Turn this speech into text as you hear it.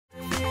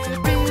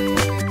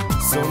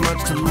so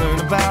much to learn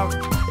about.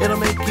 It'll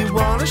make you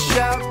wanna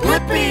shout,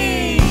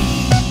 Blippi!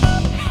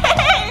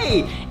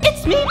 Hey,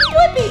 it's me,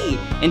 Blippi!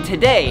 And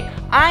today,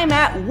 I'm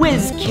at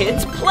Whiz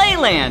Kids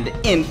Playland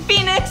in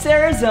Phoenix,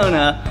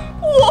 Arizona.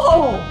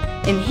 Whoa!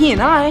 And he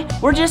and I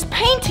were just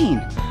painting.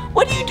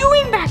 What are you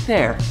doing back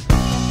there?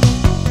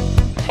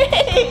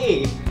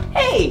 Hey!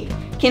 Hey!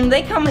 Can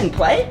they come and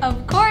play?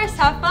 Of course,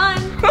 have fun.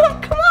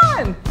 Come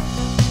on!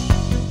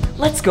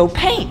 Let's go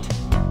paint.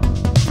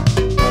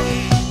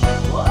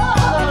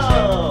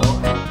 Whoa!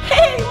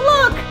 Hey,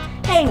 look!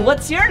 Hey,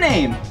 what's your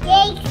name?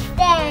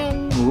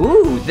 Langston.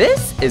 Ooh,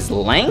 this is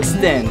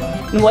Langston.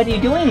 And what are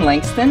you doing,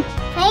 Langston?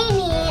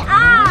 Painting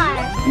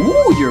R.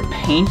 Ooh, you're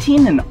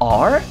painting an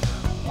R?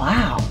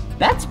 Wow,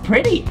 that's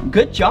pretty.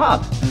 Good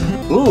job.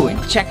 Ooh,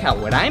 and check out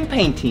what I'm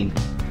painting.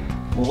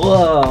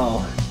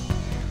 Whoa.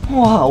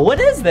 Whoa, what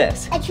is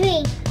this? A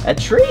tree. A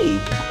tree?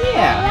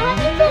 Yeah. What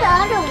happened to the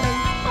other one?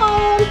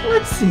 Oh,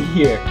 let's see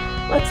here.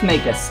 Let's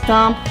make a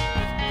stump.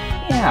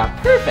 Yeah,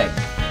 perfect.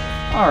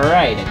 All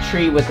right, a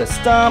tree with a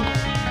stump.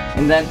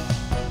 And then,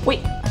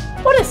 wait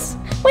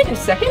a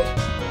second.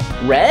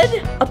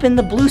 Red up in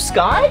the blue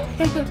sky?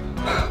 Do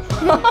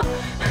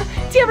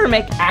you ever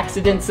make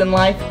accidents in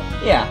life?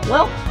 Yeah,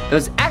 well,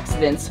 those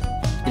accidents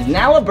is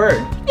now a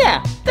bird.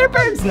 Yeah, they're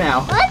birds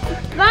now. What's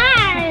a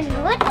bird?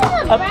 What's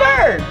A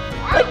bird,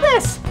 like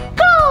this.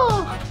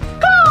 Go,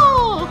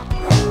 go.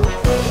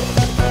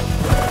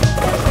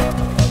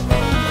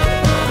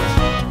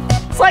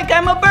 It's like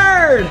I'm a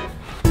bird.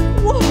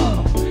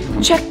 Whoa,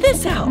 check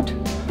this out.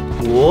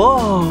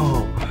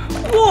 Whoa,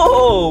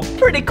 whoa,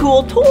 pretty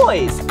cool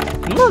toys.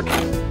 And look,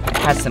 it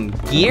has some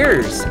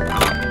gears.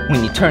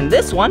 When you turn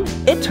this one,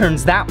 it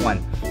turns that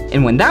one.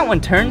 And when that one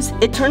turns,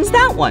 it turns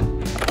that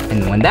one.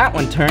 And when that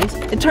one turns,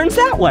 it turns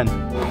that one.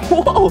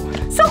 Whoa,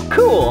 so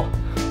cool.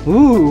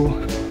 Ooh,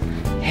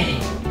 hey,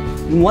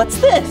 what's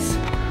this?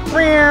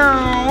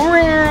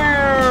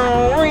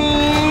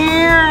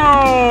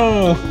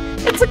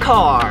 It's a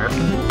car.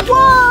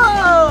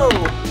 Whoa!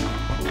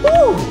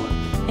 Ooh,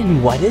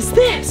 and what is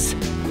this?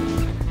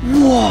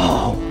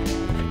 Whoa,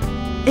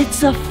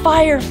 it's a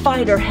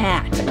firefighter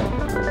hat.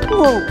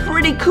 Whoa,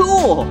 pretty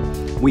cool.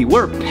 We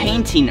were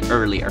painting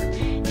earlier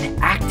and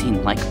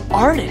acting like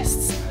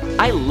artists.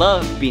 I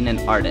love being an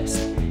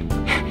artist.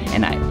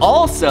 And I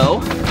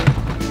also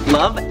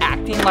love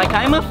acting like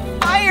I'm a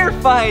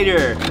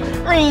firefighter.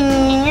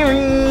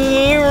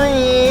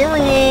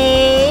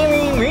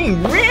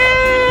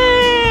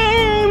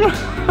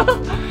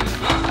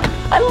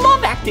 I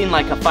love acting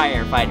like a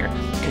firefighter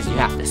because you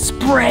have to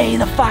spray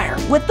the fire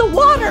with the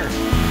water.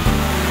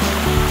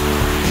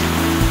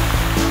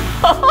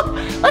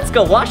 Let's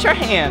go wash our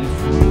hands.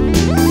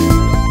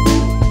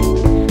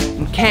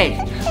 Okay,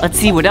 let's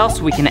see what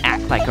else we can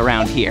act like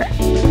around here.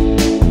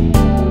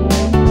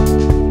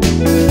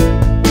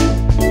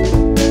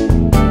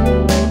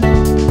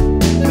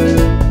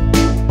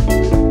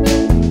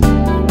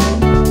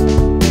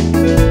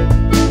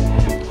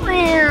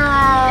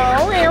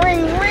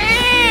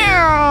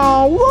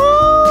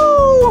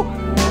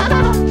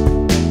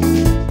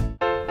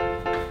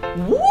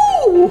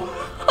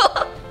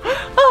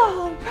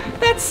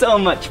 So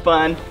much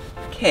fun.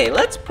 Okay,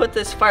 let's put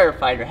this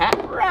firefighter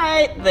hat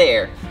right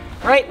there,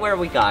 right where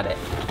we got it.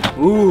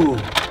 Ooh,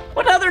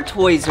 what other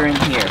toys are in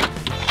here?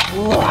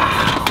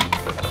 Wow,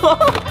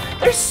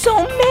 there's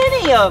so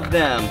many of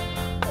them.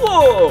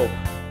 Whoa.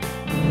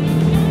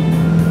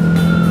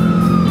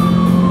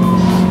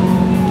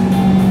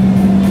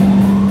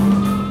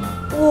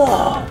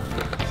 Whoa,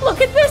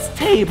 look at this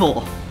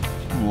table.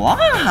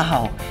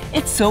 Wow,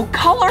 it's so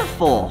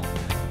colorful.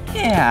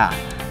 Yeah,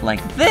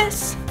 like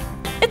this.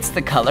 It's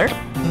the color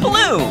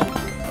blue,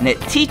 and it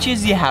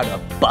teaches you how to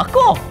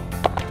buckle.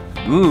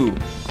 Ooh,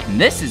 and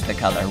this is the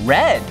color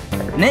red,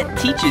 and it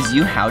teaches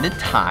you how to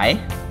tie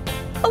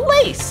a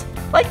lace,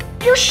 like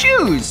your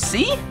shoes,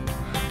 see?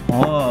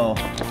 Whoa,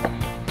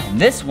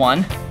 and this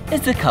one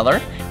is the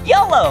color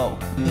yellow,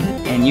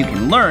 and you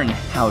can learn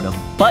how to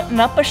button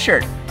up a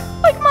shirt,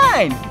 like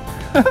mine.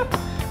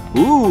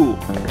 Ooh,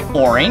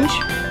 orange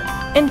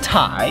and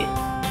tie.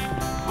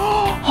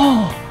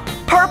 Oh,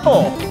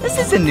 purple, this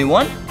is a new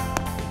one.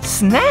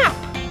 Snap!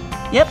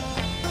 Yep,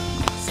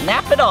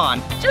 snap it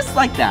on, just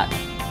like that.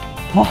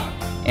 Oh,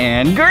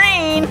 and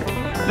green!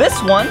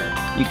 This one,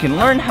 you can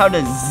learn how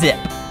to zip.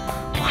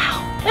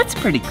 Wow, that's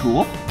pretty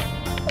cool.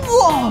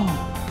 Whoa,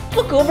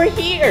 look over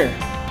here.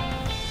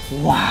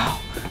 Wow,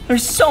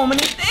 there's so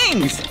many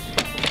things.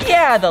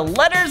 Yeah, the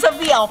letters of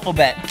the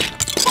alphabet.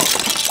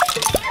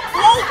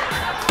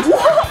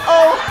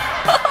 Whoa,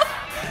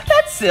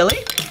 that's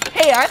silly.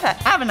 Hey, I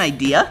have an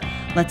idea.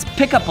 Let's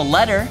pick up a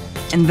letter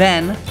and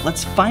then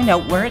let's find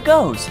out where it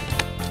goes.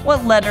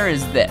 What letter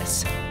is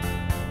this?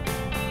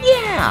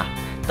 Yeah,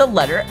 the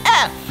letter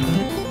F.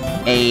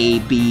 A,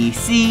 B,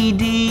 C,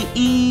 D,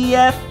 E,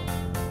 F.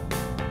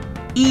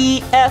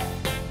 E, F.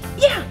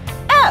 Yeah,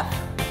 F.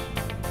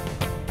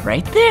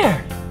 Right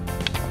there.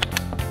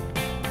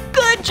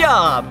 Good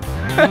job.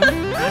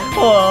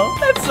 Whoa,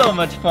 that's so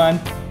much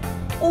fun.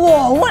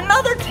 Whoa,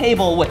 another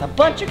table with a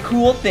bunch of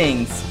cool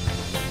things.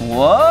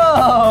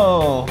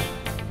 Whoa!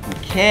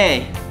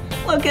 Okay,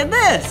 look at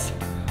this.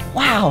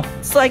 Wow,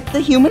 it's like the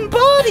human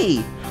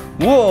body.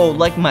 Whoa,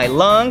 like my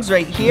lungs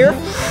right here.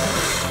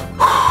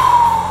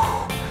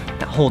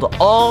 That hold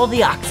all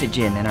the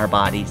oxygen in our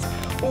bodies.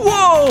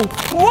 Whoa,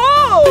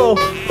 whoa!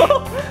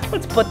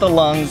 Let's put the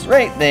lungs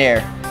right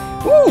there.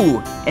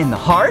 Ooh, and the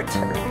heart.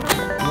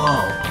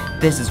 Whoa,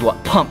 this is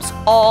what pumps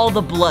all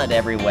the blood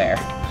everywhere.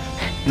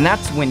 And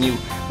that's when you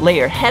lay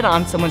your head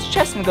on someone's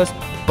chest and it goes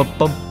bum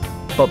bum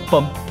bum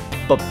bum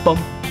bum bum.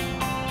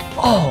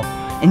 Oh,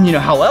 and you know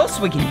how else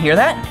we can hear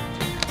that?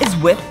 Is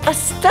with a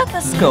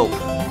stethoscope.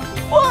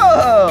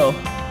 Whoa!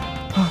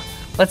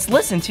 Let's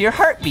listen to your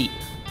heartbeat.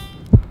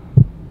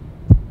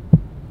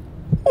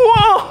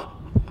 Whoa!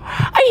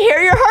 I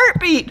hear your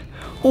heartbeat.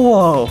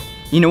 Whoa!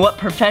 You know what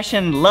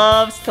profession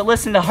loves to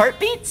listen to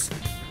heartbeats?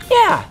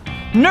 Yeah,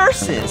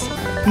 nurses.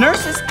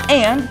 Nurses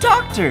and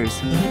doctors.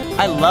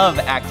 I love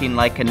acting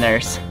like a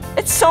nurse.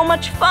 It's so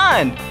much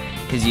fun,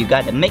 because you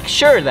got to make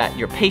sure that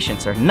your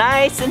patients are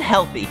nice and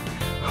healthy.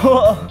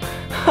 Whoa.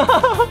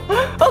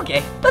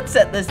 Okay, let's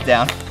set this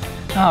down.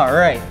 All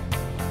right.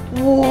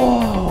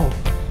 Whoa,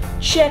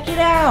 check it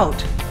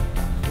out.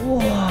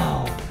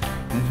 Whoa,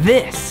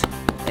 this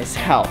is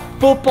how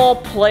football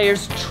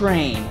players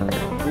train.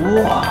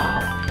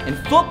 Wow, and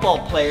football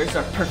players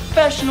are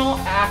professional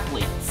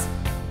athletes.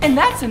 And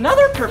that's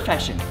another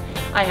profession.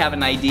 I have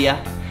an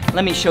idea.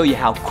 Let me show you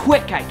how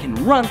quick I can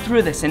run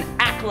through this and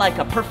act like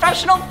a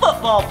professional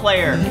football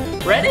player.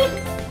 Ready?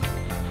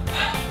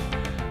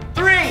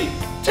 3,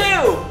 2,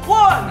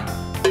 1.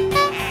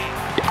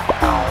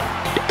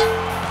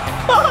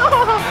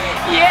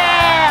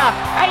 Yeah,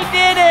 I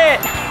did it.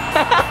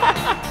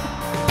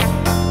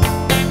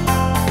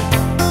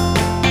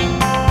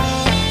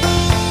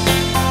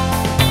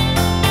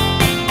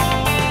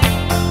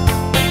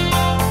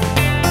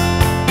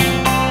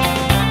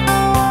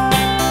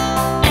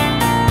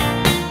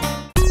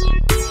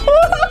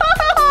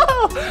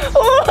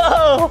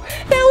 Whoa,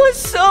 that was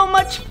so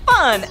much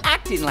fun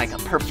acting like a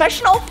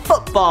professional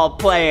football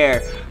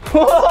player.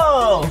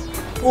 Whoa,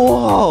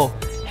 whoa,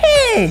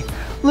 hey,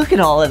 look at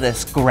all of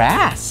this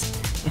grass.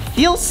 It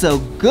feels so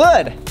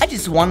good. I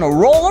just want to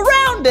roll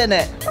around in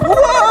it.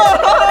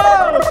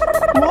 Whoa,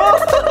 whoa,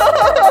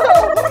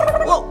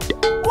 whoa,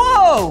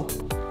 whoa,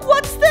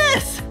 what's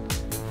this?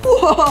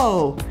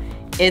 Whoa,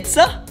 it's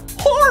a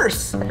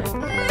horse.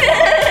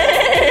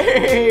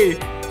 Yay!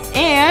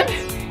 And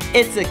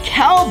it's a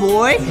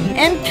cowboy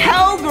and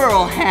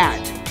cowgirl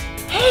hat.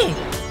 Hey,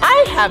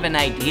 I have an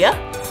idea.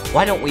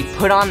 Why don't we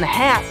put on the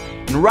hat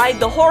and ride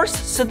the horse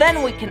so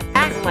then we can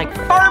act like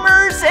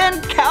farmers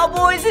and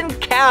cowboys and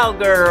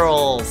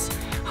cowgirls.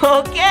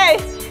 Okay.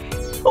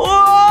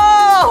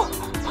 Whoa!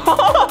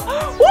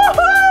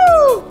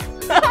 Woohoo!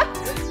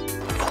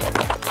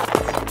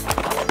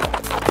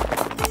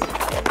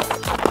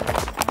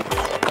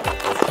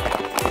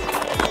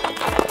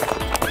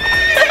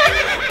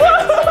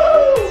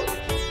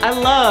 I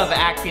love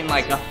acting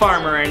like a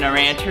farmer and a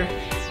rancher.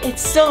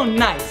 It's so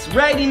nice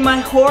riding my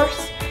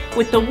horse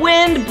with the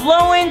wind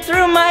blowing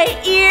through my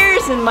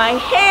ears and my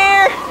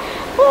hair.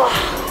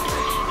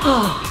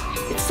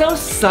 Oh, it's so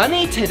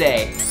sunny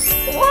today.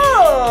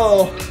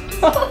 Whoa!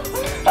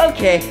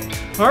 Okay,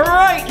 all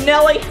right,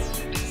 Nellie.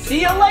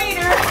 See you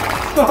later.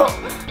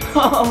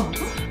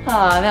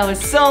 That was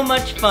so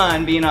much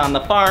fun being on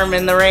the farm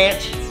and the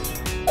ranch.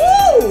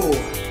 Ooh,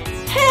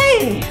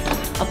 hey,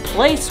 a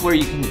place where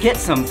you can get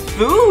some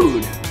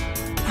food.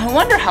 I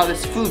wonder how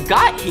this food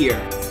got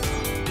here.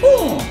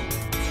 Ooh,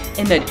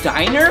 in the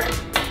diner?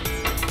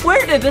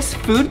 Where did this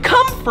food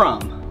come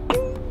from?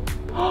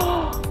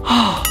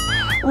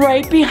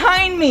 Right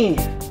behind me.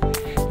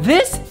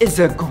 This is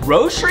a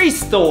grocery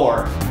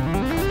store.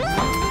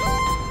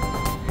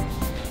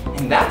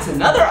 And that's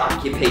another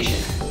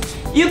occupation.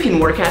 You can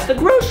work at the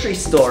grocery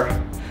store.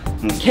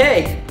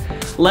 Okay,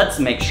 let's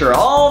make sure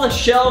all the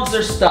shelves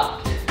are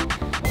stocked.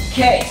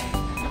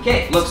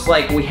 Okay, looks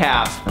like we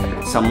have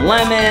some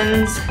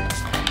lemons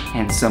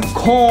and some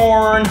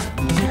corn.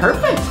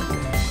 Perfect.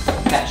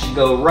 That should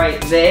go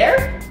right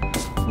there.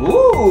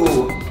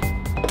 Ooh.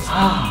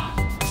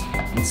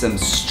 And some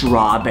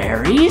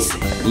strawberries.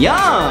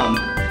 Yum.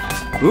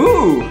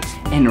 Ooh,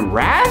 and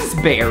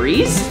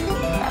raspberries.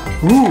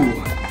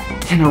 Ooh,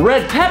 and a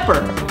red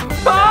pepper.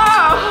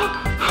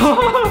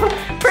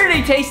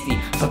 Pretty tasty,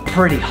 but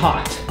pretty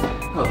hot.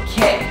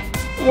 Okay,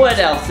 what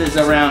else is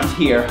around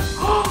here?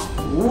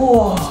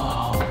 Whoa.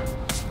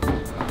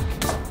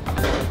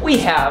 We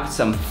have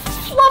some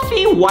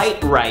fluffy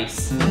white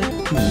rice.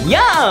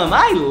 Yum,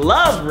 I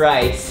love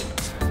rice.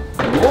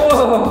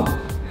 Whoa.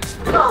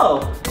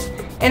 Oh,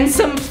 and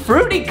some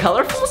fruity,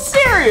 colorful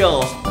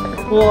cereal.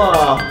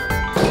 Whoa.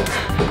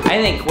 I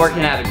think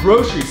working at a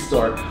grocery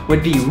store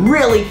would be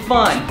really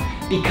fun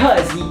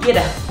because you get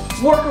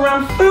to work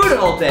around food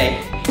all day.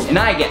 And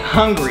I get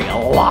hungry a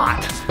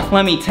lot,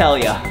 let me tell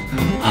you.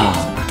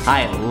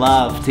 I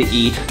love to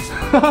eat,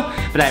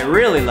 but I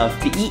really love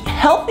to eat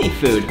healthy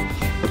food.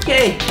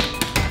 Okay,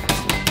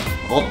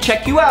 I'll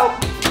check you out.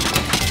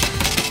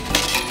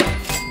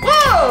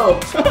 Whoa! go.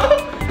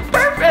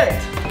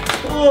 Perfect.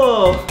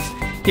 Whoa.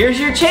 Here's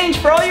your change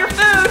for all your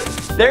food.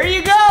 There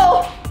you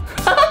go.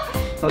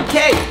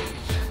 Okay.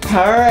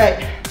 All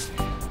right.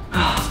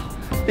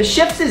 The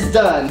shift is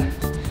done.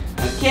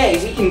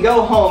 Okay, we can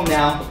go home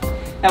now.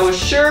 That was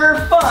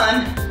sure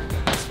fun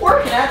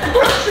working at the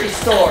grocery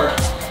store.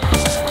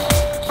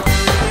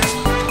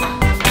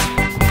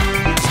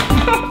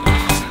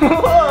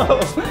 Whoa.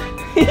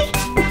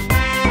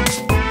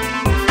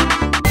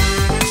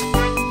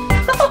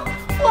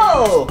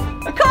 Whoa,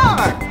 a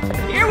car.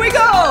 Here we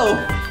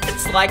go.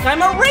 It's like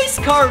I'm a race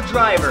car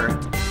driver.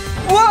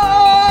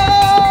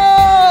 Whoa!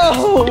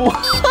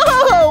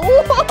 Whoa!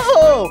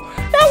 Whoa!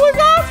 That was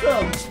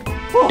awesome!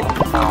 Whoa.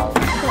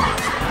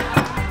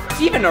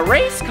 Even a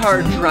race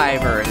car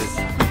driver is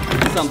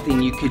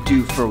something you could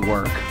do for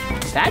work.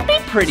 That'd be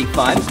pretty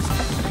fun.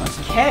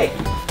 Okay.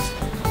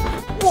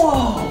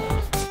 Whoa!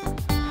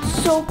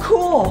 So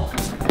cool.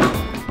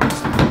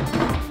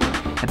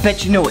 I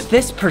bet you know what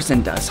this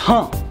person does,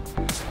 huh?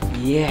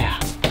 Yeah.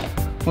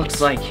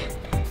 Looks like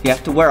you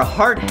have to wear a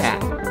hard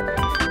hat.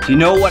 Do you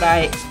know what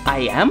I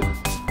am?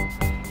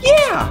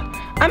 Yeah,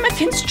 I'm a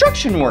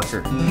construction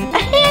worker, a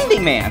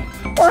handyman,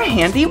 or a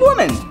handy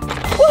woman.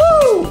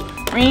 Woo!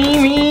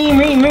 Ring, ring,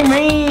 ring, ring,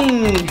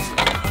 ring.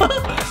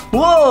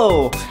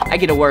 Whoa, I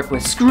get to work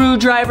with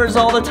screwdrivers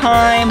all the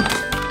time.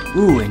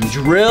 Ooh, and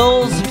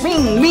drills.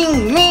 Ring,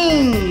 ring,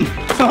 ring.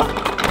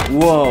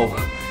 Whoa,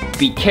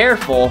 be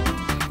careful.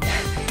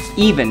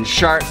 Even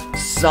sharp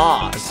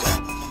saws.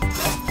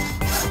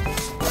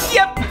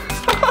 Yep.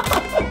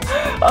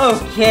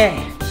 Okay.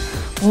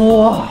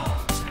 Whoa.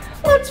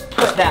 Let's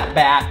put that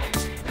back.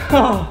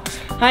 Oh,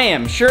 I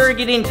am sure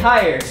getting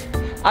tired.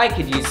 I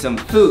could use some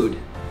food.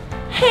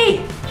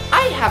 Hey,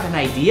 I have an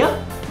idea.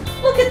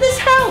 Look at this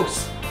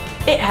house.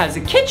 It has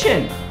a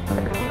kitchen.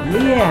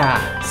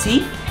 Yeah,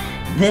 see?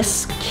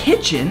 This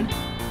kitchen.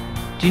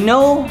 Do you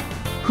know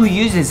who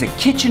uses a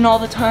kitchen all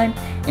the time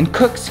and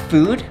cooks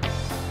food?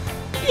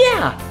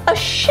 Yeah, a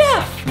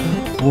chef.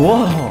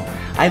 Whoa,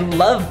 I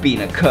love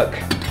being a cook.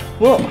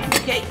 Whoa,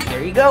 okay,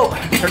 there you go.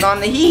 Turn on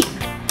the heat.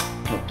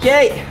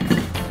 Okay,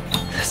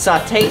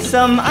 saute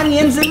some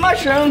onions and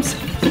mushrooms.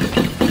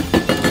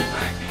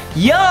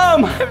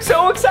 Yum, I'm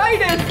so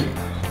excited.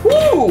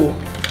 Woo,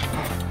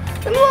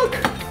 and look,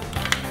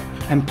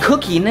 I'm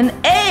cooking an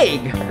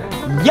egg.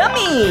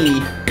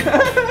 Yummy.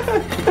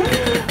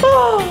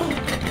 Oh.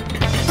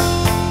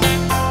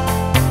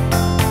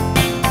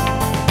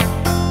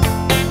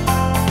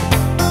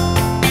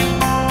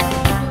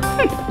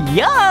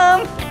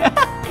 Yum!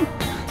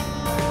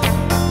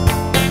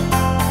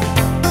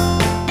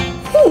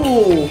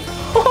 Ooh,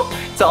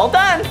 it's all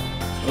done.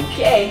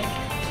 Okay,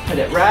 put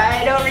it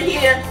right over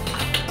here.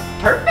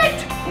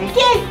 Perfect.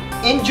 Okay,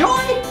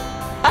 enjoy.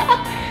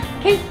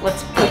 Okay,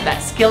 let's put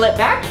that skillet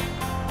back.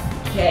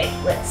 Okay,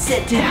 let's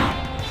sit down.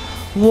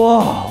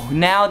 Whoa,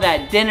 now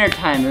that dinner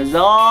time is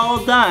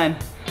all done,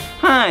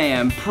 I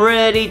am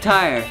pretty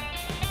tired.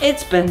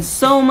 It's been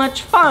so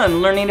much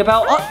fun learning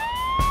about...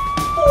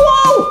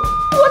 Whoa!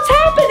 What's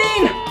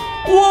happening?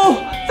 Whoa,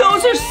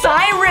 those are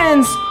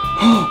sirens.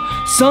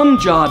 Some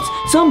jobs,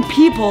 some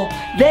people,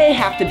 they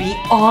have to be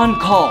on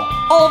call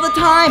all the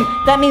time.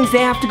 That means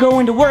they have to go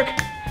into work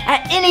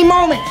at any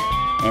moment.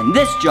 And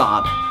this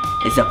job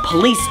is a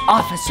police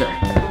officer.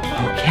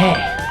 Okay,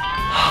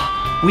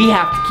 we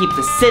have to keep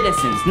the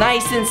citizens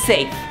nice and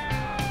safe.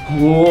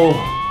 Whoa,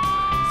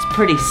 it's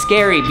pretty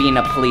scary being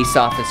a police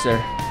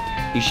officer.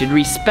 You should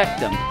respect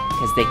them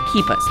because they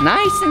keep us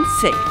nice and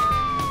safe.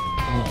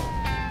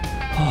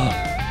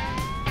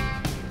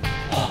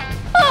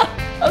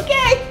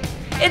 Okay,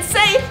 it's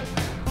safe.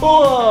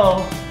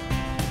 Whoa,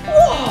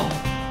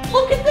 whoa,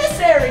 look at this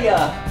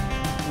area.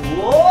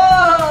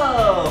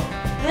 Whoa,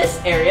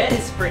 this area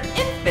is for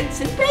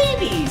infants and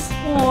babies.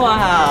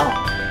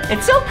 Wow,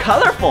 it's so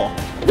colorful.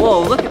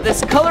 Whoa, look at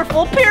this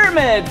colorful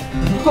pyramid.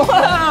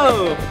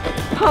 Whoa,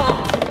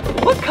 oh,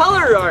 what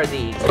color are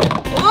these?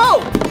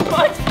 Whoa,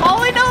 it's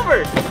falling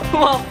over.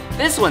 Well,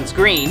 this one's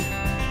green,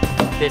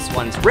 this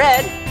one's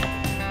red,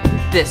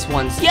 this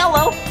one's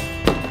yellow,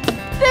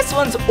 this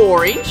one's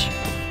orange,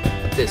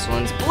 this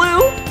one's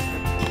blue,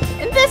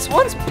 and this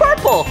one's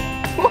purple.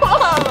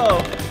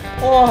 Whoa!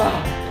 Whoa!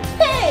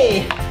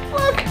 Hey,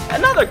 look,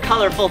 another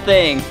colorful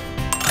thing.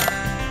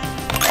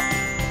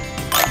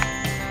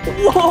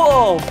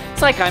 Whoa,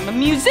 it's like I'm a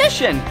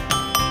musician.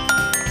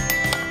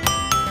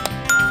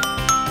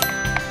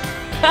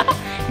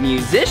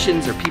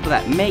 Musicians are people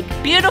that make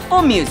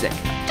beautiful music,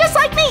 just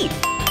like me.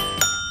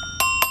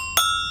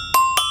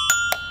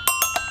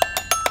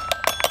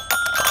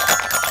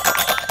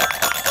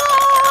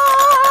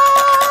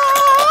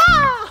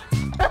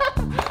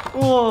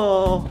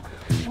 Whoa,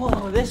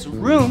 whoa, this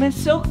room is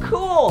so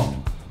cool.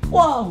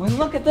 Whoa, and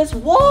look at this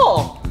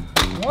wall.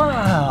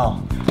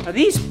 Wow, are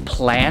these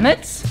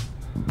planets?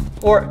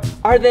 Or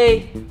are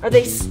they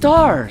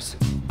stars?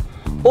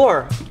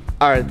 Or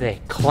are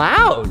they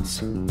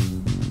clouds?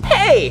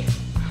 Hey,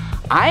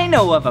 I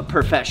know of a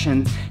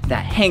profession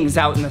that hangs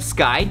out in the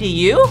sky, do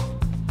you?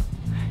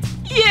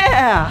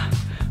 Yeah,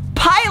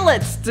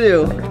 pilots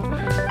do.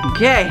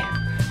 Okay,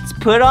 let's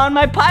put on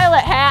my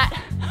pilot hat.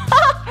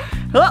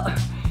 Oh,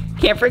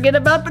 can't forget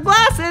about the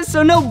glasses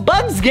so no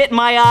bugs get in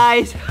my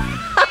eyes.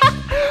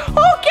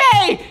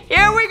 Okay,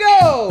 here we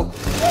go.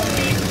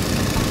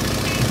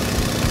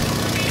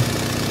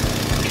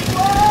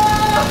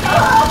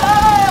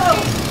 Whoa!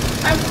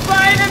 I'm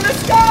flying in the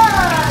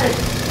sky.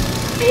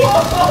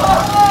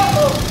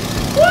 Whoa!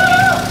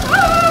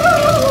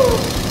 Whoa!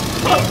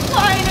 I'm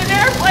flying an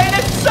airplane.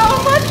 It's so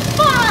much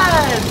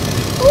fun.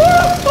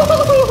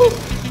 Whoa!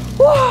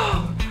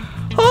 Whoa!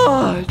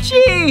 Oh,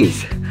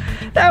 jeez.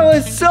 That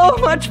was so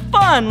much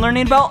fun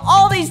learning about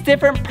all these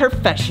different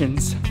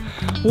professions.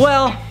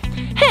 Well,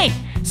 hey,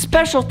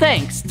 special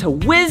thanks to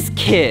Whiz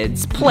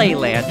Kids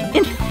Playland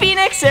in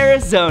Phoenix,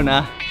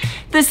 Arizona.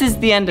 This is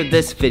the end of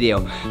this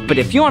video, but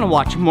if you want to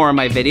watch more of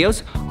my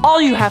videos, all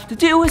you have to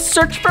do is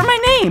search for my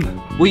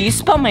name. Will you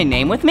spell my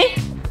name with me?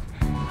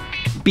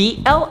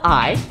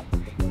 B-L-I-P-P-I.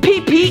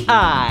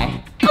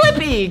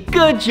 Blippi,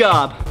 good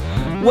job.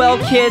 Well,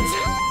 kids,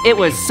 it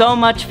was so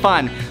much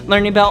fun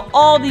learning about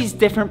all these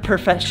different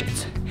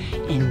professions.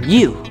 And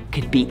you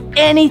could be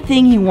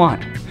anything you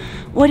want.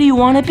 What do you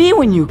want to be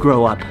when you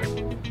grow up?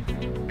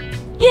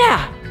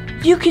 Yeah,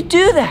 you could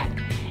do that.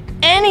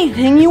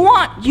 Anything you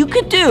want, you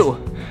could do.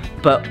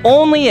 But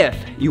only if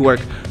you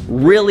work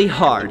really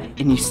hard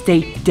and you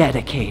stay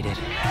dedicated.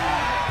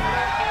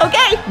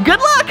 Okay, good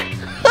luck!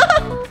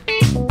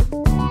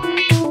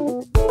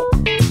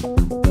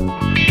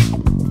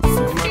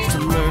 So much to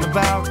learn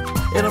about,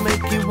 it'll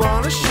make you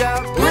wanna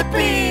shout,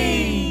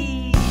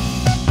 Blippi!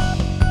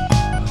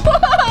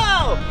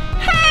 Whoa!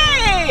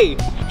 Hey!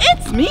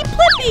 It's me,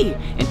 Blippi!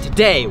 And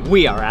today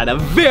we are at a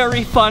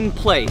very fun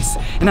place.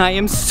 And I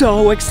am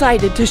so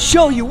excited to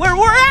show you where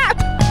we're at!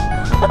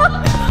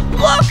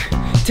 Look!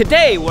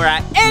 Today we're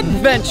at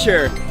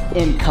Edventure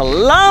in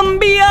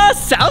Columbia,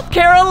 South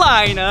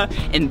Carolina.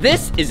 And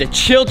this is a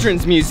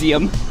children's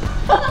museum.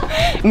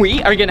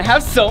 We are gonna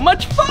have so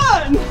much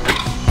fun!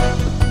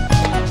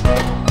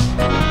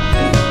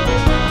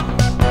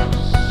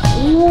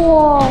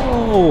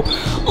 Whoa!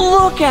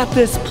 Look at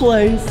this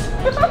place!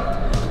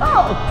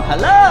 Oh,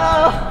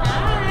 hello!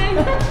 Hi!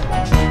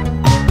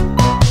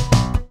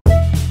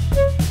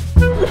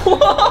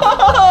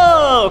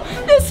 Whoa!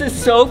 This is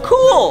so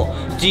cool!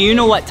 Do you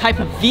know what type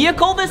of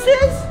vehicle this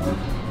is?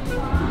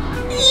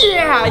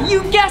 Yeah,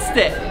 you guessed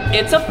it!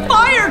 It's a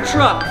fire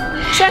truck!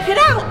 Check it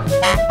out!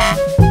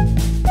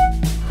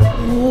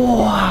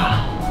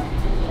 Wow!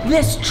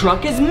 This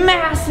truck is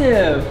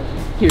massive!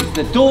 Here's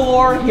the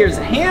door, here's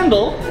a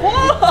handle.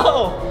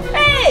 Whoa!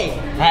 Hey!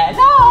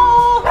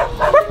 Hello!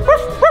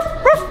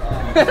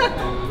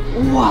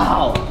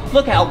 Wow!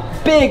 Look how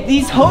big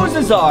these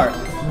hoses are!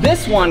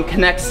 This one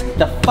connects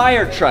the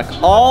fire truck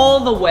all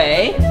the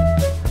way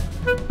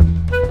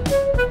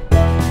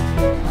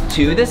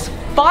to this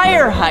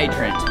fire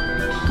hydrant.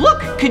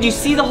 Look, could you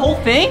see the whole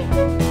thing?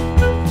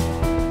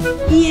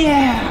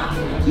 Yeah!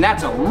 And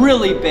that's a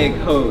really big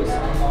hose.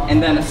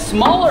 And then a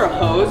smaller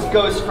hose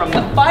goes from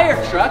the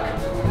fire truck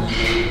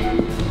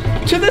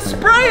to the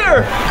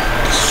sprayer.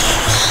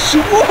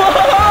 Whoa!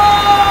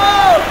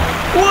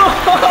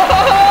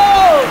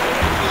 Whoa!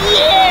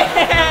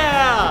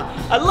 Yeah!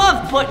 I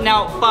love putting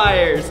out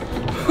fires.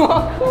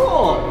 Oh,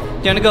 cool.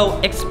 Do you want to go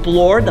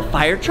explore the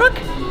fire truck?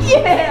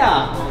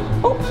 Yeah!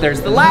 Oh,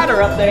 there's the ladder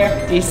up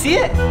there. Do you see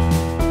it?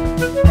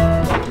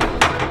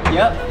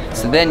 Yep.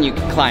 So then you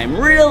can climb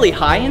really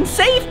high and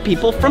save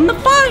people from the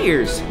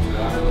fires.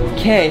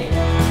 Okay.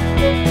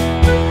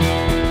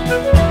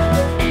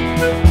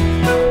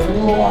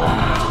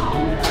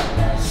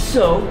 Wow.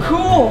 So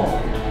cool.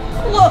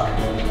 Look,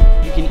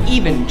 you can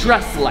even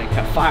dress like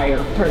a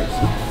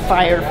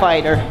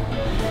firefighter.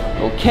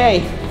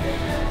 Okay.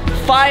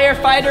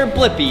 Firefighter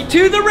Blippi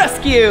to the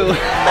rescue.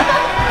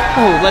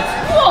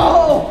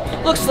 Whoa!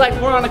 Looks like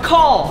we're on a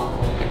call.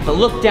 But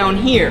look down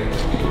here.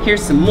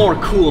 Here's some more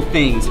cool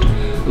things.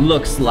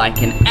 Looks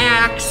like an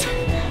axe,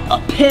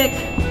 a pick,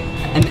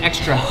 an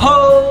extra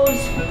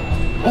hose.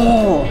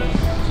 Oh,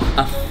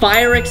 a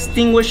fire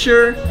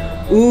extinguisher.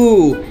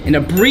 Ooh, and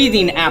a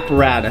breathing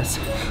apparatus.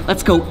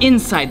 Let's go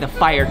inside the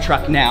fire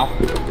truck now.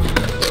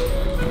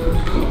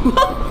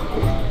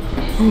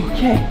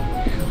 Okay,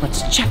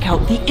 let's check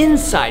out the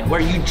inside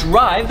where you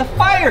drive the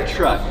fire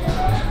truck.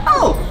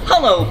 Oh,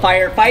 hello,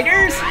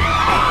 firefighters.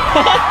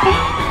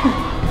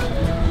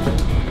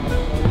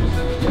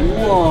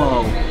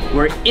 Whoa,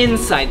 we're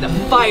inside the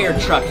fire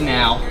truck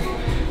now.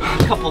 A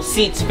couple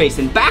seats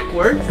facing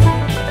backwards.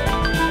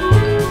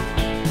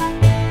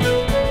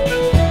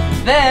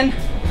 Then,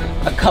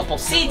 a couple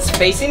seats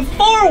facing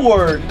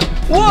forward.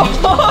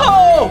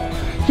 Whoa!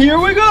 Here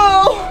we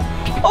go!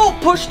 Oh,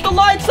 push the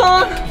lights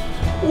on!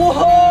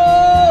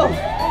 Whoa!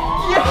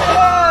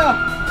 Yeah!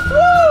 Woo!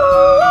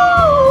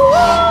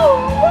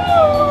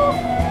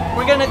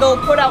 We're gonna go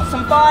put out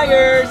some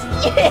fires!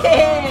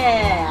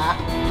 Yeah!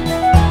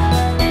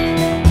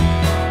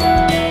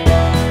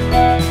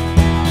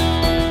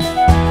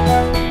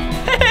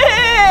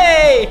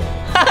 Hey!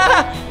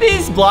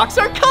 These blocks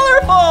are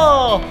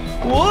colorful!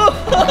 Whoa!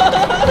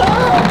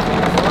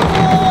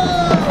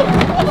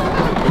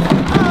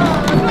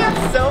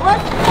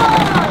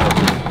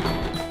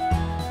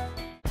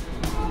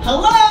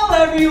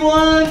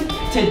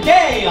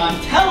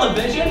 on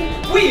television,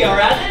 we are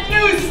at the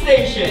news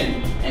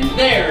station. And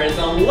there is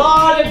a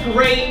lot of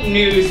great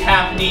news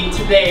happening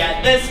today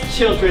at this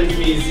children's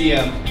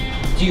museum.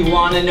 Do you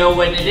want to know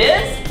what it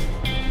is?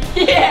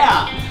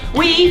 Yeah,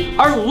 we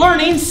are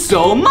learning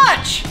so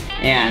much.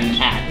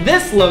 And at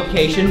this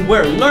location,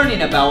 we're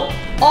learning about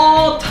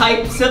all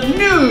types of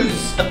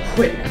news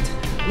equipment,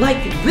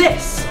 like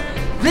this.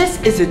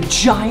 This is a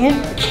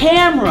giant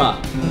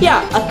camera.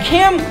 Yeah, a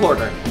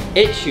camcorder.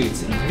 It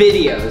shoots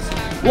videos.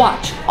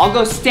 Watch, I'll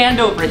go stand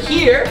over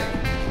here,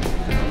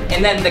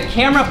 and then the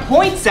camera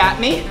points at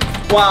me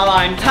while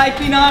I'm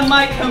typing on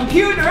my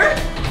computer.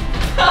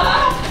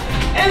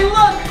 And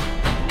look,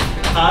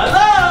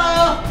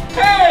 hello,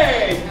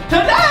 hey,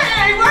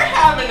 today we're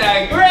having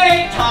a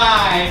great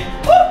time.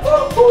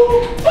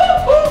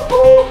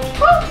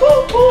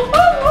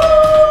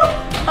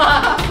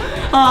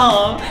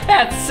 Oh,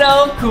 that's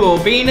so cool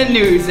being a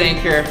news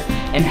anchor,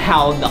 and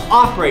how the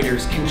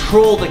operators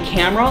control the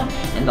camera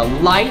and the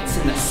lights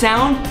and the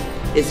sound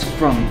is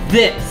from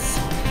this.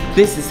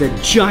 This is a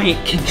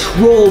giant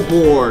control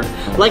board,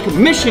 like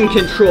mission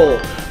control.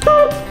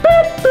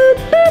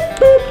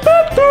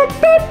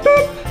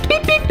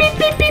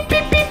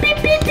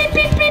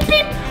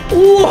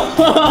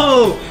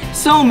 Whoa,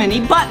 so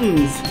many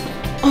buttons.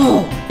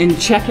 Oh, and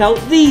check out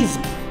these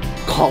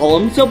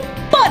columns of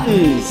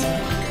buttons.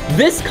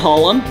 This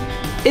column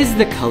is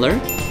the color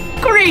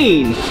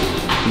green.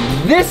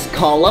 This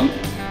column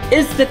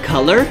is the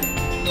color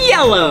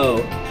yellow.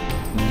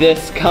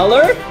 This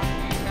color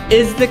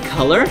is the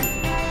color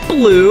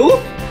blue.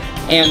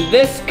 And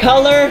this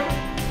color,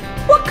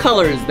 what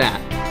color is that?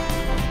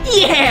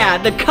 Yeah,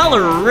 the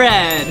color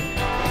red.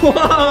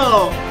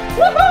 Whoa,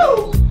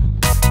 woohoo!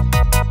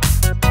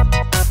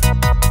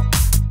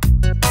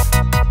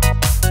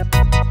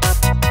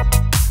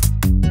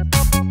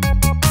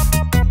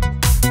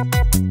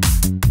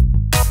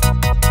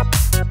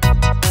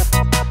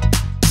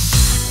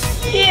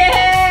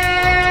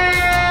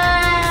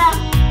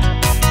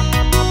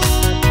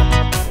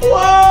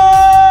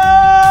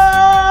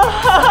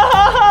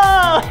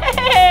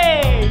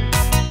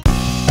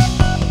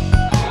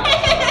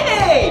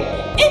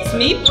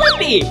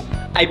 Blippi!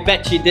 I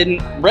bet you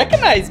didn't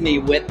recognize me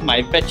with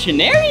my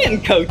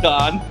veterinarian coat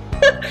on.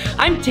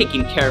 I'm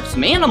taking care of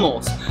some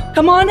animals.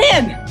 Come on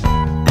in.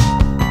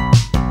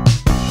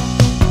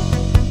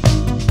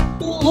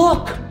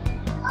 Look.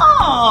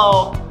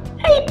 Oh,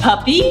 hey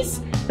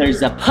puppies.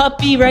 There's a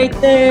puppy right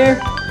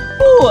there.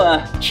 Ooh,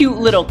 a cute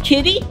little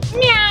kitty.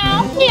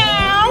 Meow,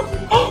 meow.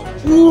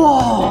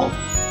 Whoa.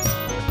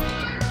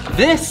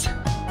 This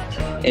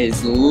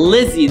is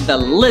Lizzie the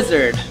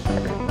lizard.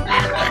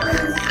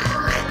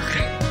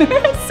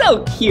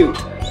 So cute.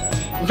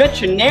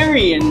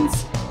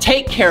 Veterinarians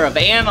take care of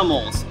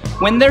animals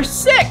when they're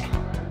sick.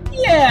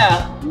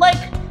 Yeah, like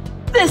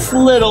this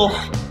little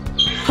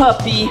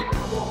puppy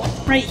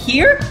right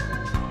here.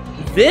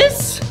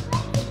 This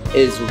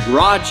is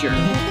Roger.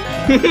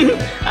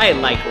 I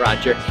like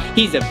Roger.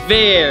 He's a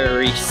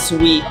very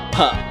sweet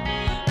pup.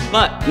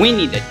 But we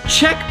need to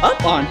check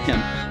up on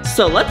him.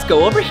 So let's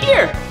go over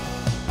here.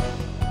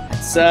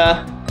 Let's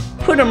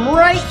put him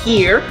right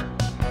here.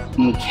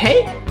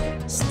 Okay.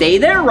 Stay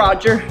there,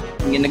 Roger.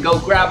 I'm gonna go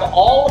grab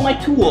all of my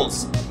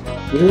tools.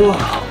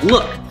 Whoa,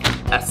 look,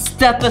 a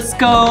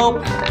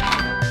stethoscope,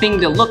 thing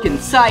to look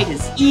inside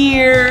his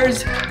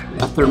ears,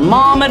 a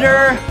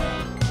thermometer.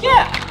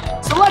 Yeah,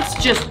 so let's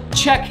just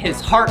check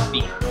his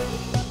heartbeat.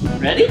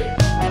 Ready?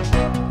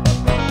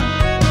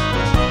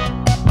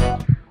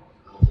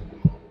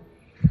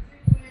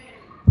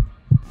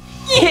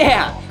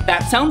 Yeah,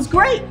 that sounds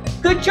great.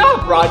 Good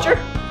job, Roger.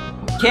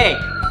 Okay.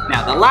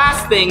 Now the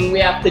last thing we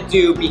have to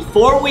do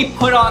before we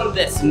put on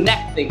this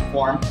neck thing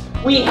for him,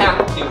 we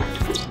have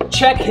to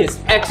check his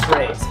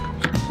x-rays.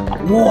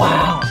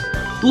 Wow,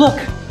 look,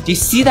 do you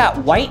see that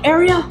white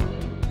area?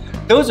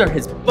 Those are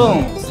his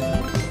bones.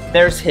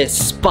 There's his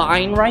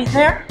spine right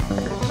there.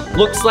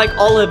 Looks like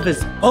all of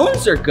his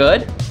bones are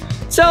good.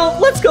 So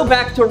let's go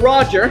back to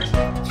Roger.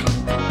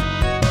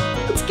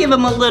 Let's give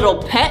him a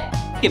little pet,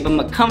 give him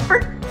a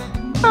comfort.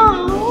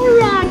 Oh,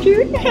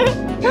 Roger,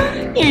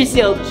 you're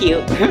so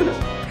cute.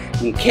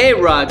 Okay,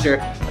 Roger,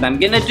 what I'm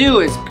gonna do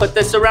is put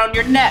this around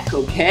your neck,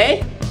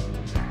 okay?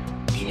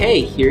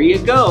 Okay, here you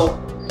go.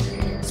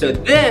 So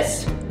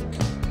this,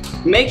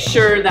 make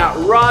sure that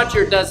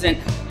Roger doesn't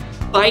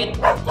bite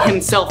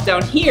himself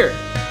down here.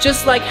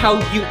 Just like how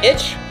you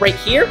itch right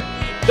here,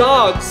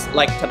 dogs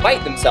like to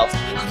bite themselves,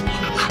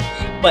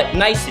 but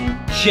nice and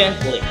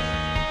gently.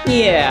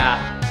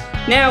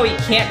 Yeah, now he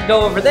can't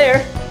go over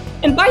there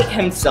and bite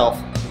himself,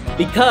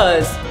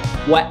 because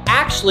what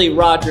actually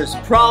Roger's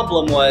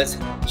problem was,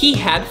 he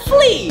had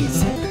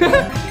fleas.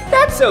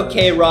 That's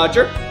okay,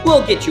 Roger.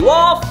 We'll get you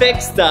all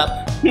fixed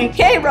up.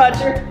 Okay,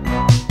 Roger.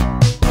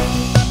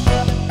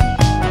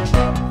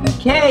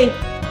 Okay.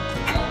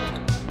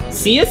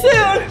 See you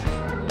soon.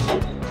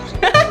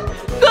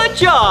 Good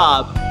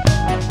job.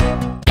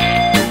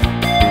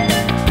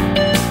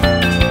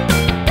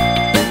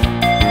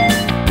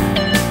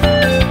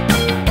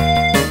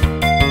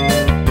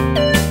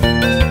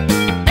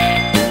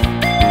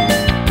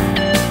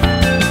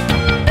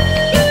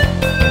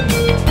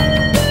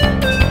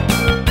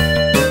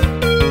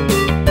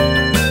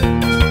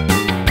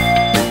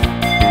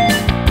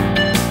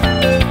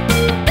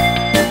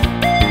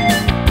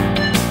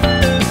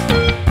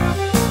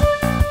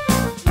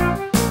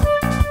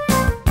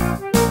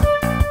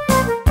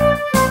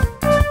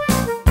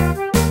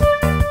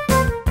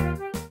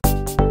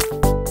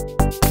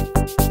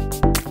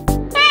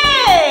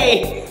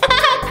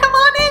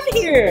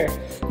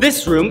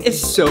 This room is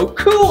so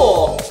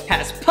cool. It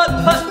has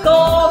putt-putt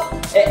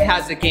golf. It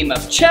has a game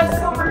of chess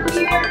over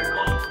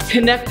here.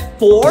 Connect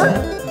 4.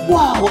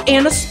 Wow,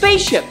 and a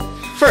spaceship.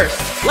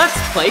 First, let's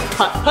play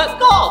putt-putt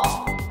golf.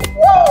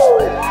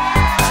 Woo!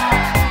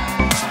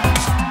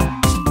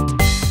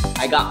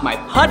 I got my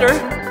putter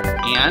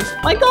and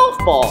my golf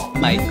ball,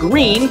 my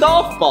green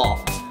golf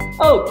ball.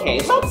 Okay,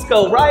 let's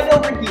go right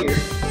over here.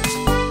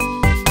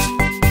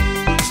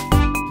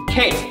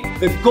 Okay,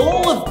 the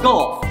goal of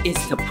golf is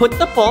to put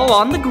the ball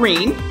on the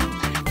green,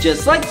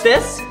 just like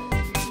this,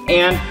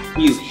 and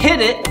you hit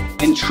it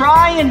and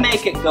try and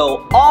make it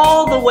go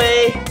all the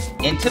way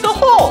into the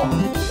hole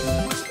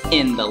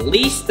in the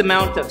least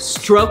amount of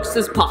strokes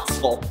as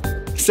possible.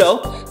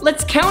 So,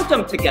 let's count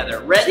them together.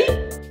 Ready?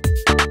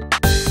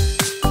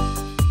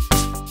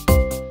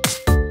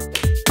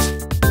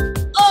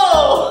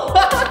 Oh,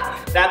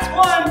 that's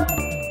 1.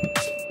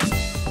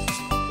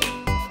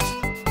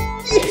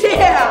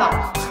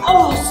 Yeah!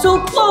 Oh, so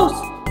close!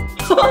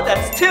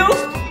 That's 2.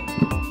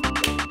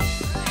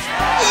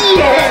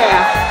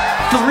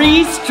 Yeah!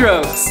 3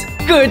 strokes.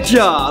 Good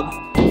job.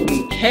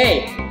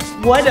 Okay,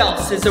 what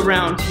else is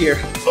around here?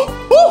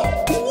 Whoa!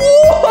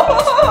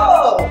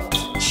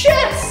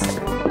 Chess!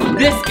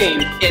 This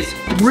game is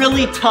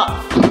really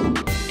tough.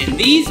 And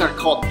these are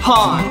called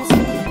pawns.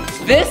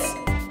 This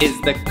is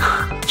the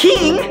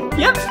king.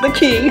 Yep, the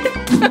king.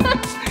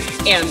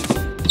 And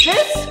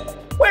this,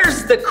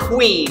 where's the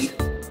queen?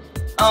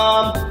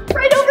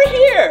 Right over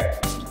here.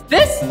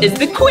 This is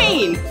the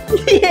queen.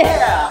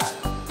 Yeah.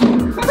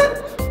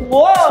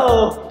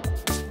 Whoa.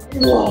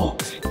 Whoa.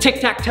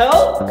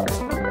 Tic-tac-toe.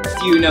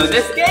 Do you know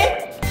this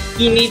game?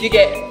 You need to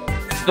get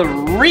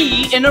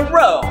 3 in a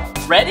row.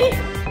 Ready?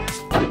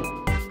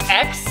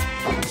 X.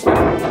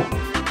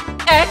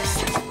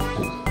 X.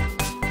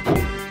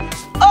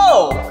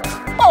 O.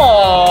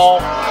 Oh.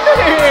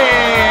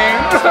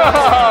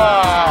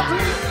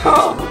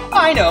 Oh,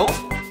 I know.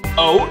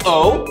 O,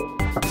 O.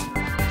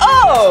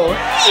 Oh,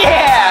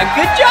 yeah,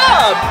 good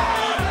job.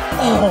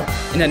 Oh,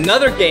 and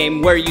another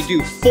game where you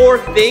do 4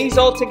 things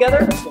all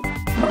together.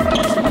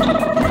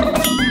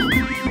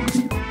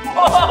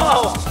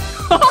 Oh,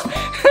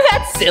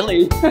 that's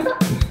silly.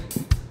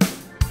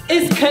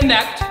 Is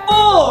connect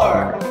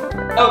 4.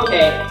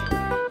 Okay,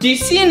 do you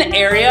see an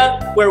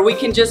area where we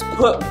can just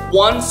put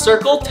 1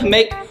 circle to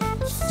make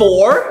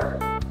 4?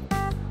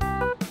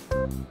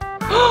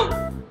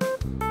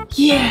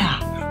 Yeah,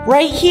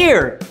 right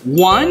here.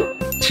 1,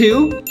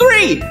 2,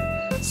 3.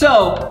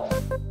 So,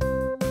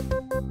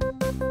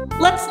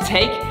 let's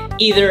take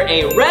either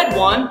a red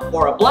one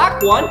or a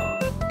black one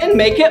and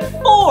make it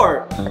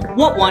 4.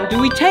 What one do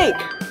we take?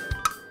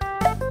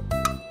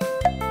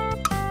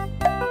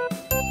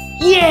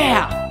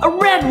 Yeah, a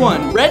red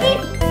one. Ready?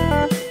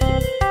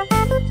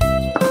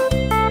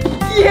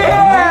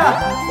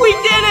 Yeah, we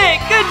did it.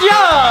 Good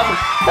job.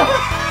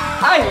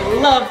 I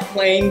love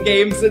playing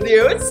games with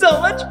you. It's so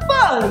much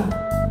fun.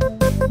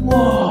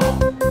 Whoa.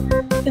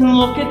 And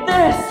look at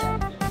this.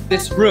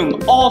 This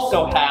room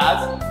also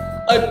has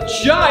a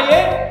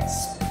giant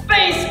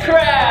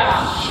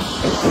spacecraft.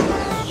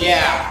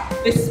 Yeah,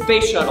 this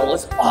space shuttle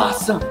is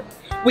awesome.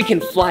 We can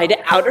fly to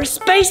outer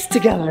space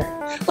together.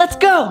 Let's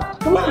go,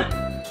 come on.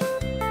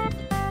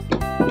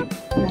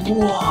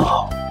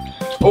 Whoa,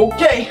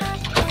 okay,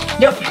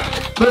 yep,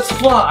 let's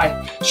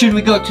fly. Should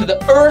we go to the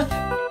Earth?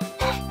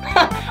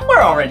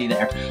 We're already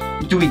there.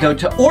 Do we go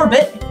to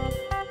orbit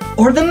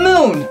or the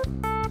moon?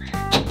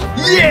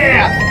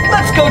 Yeah!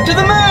 Let's go to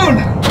the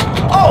moon!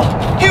 Oh,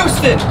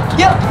 Houston!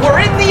 Yep, we're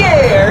in the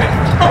air!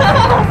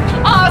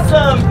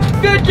 Awesome!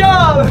 Good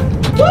job!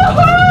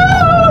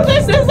 Woohoo!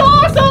 This is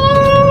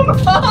awesome!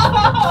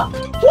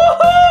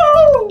 Woohoo!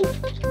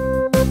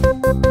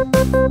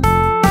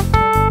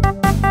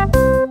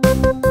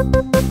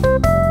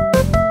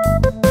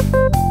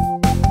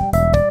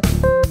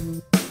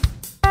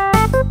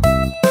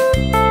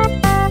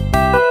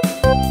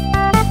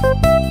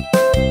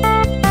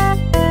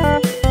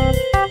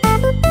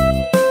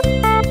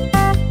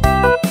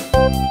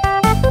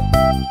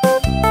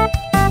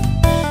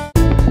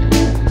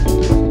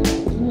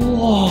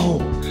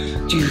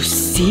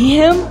 See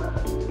him?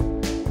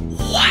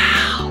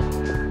 Wow!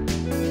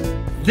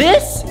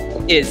 This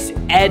is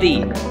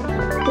Eddie.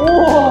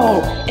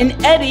 Whoa! And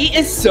Eddie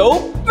is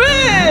so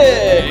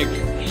big!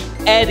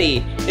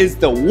 Eddie is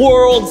the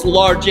world's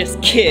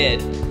largest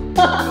kid.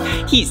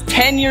 He's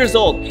 10 years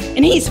old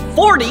and he's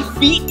 40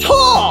 feet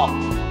tall.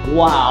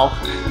 Wow,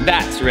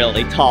 that's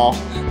really tall.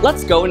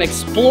 Let's go and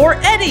explore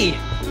Eddie.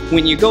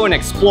 When you go and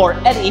explore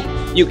Eddie,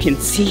 you can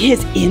see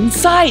his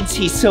insides.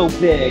 He's so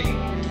big.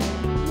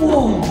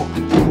 Whoa!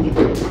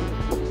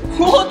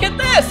 Look at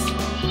this!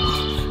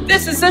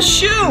 This is a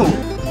shoe!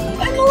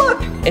 And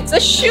look, it's a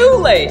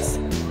shoelace!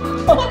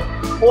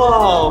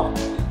 Whoa!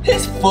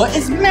 His foot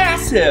is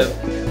massive!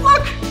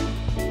 Look!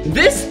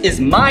 This is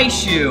my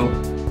shoe!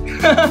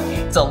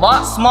 It's a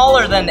lot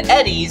smaller than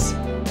Eddie's.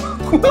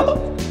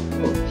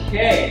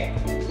 Okay.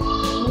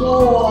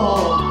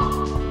 Whoa!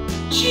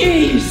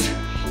 Jeez!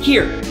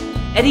 Here,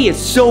 Eddie is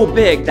so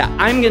big that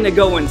I'm gonna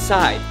go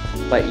inside.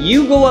 But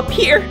you go up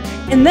here,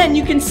 and then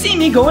you can see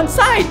me go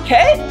inside,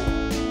 okay?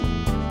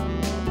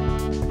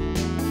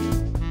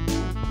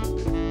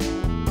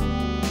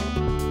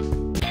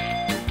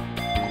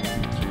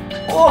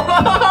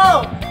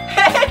 Whoa!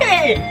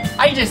 Hey!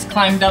 I just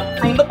climbed up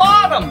from the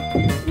bottom.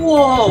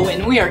 Whoa,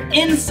 and we are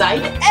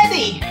inside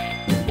Eddie.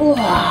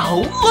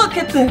 Wow, look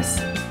at this.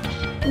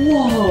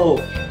 Whoa,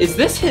 is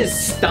this his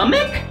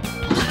stomach?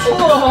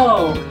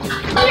 Whoa,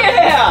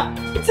 yeah,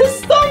 it's his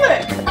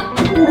stomach.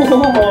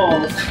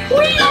 Whoa,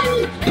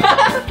 whee!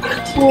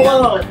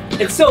 Whoa,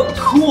 it's so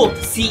cool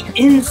to see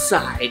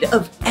inside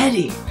of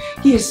Eddie.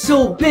 He is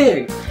so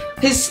big.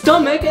 His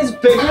stomach is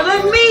bigger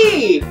than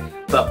me.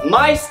 But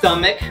my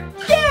stomach,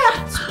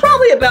 yeah, it's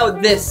probably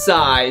about this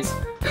size.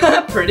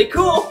 Pretty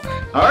cool.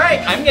 All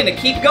right, I'm gonna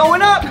keep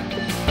going up.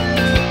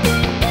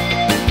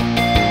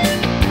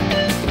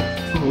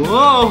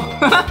 Whoa,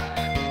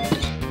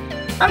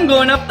 I'm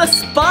going up the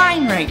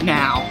spine right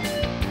now.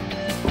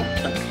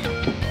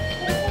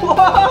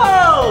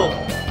 Whoa,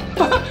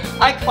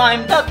 I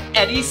climbed up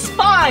Eddie's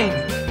spine.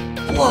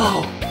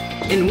 Whoa,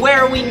 and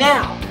where are we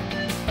now?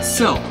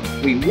 So,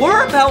 we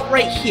were about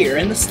right here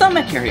in the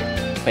stomach area.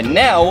 But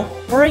now,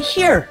 we're right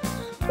here.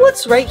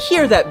 What's right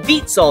here that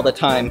beats all the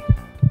time?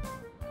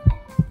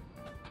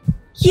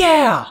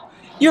 Yeah,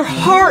 your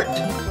heart.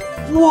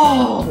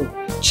 Whoa,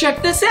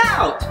 check this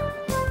out.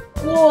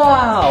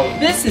 Wow,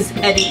 this is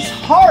Eddie's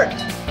heart.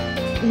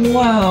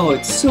 Wow,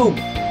 it's so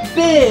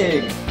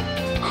big.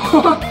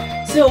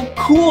 So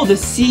cool to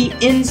see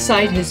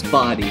inside his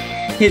body.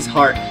 His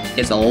heart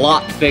is a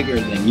lot bigger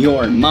than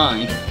your and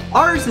mine.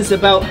 Ours is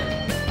about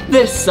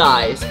this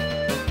size.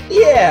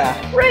 Yeah,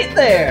 right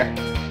there.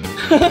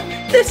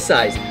 This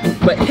size,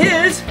 but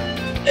his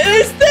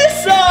is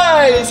this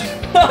size.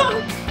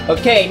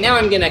 Okay, now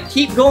I'm gonna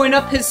keep going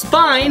up his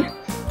spine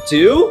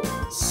to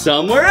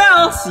somewhere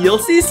else. You'll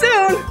see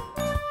soon.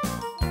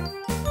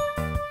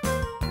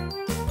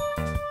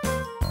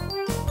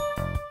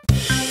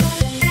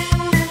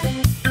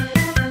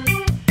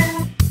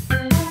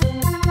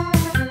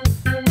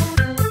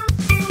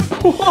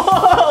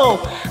 Whoa!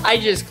 I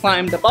just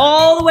climbed up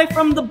all the way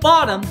from the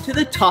bottom to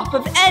the top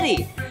of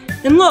Eddie.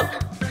 And look,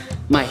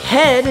 my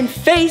head and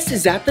face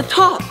is at the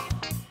top.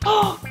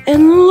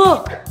 And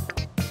look.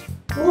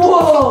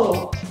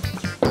 Whoa.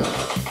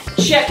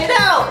 Check it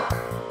out.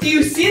 Do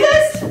you see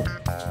this?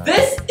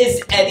 This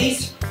is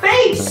Eddie's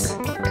face.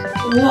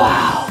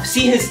 Wow.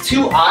 See his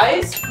two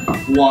eyes?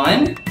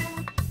 1,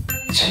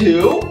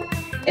 2,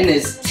 and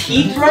his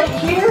teeth right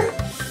here?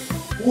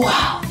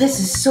 Wow, this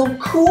is so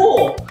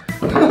cool.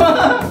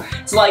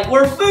 It's like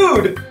we're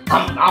food.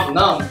 Nom, nom,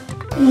 nom.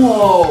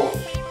 Whoa.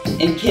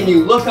 And can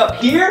you look up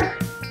here?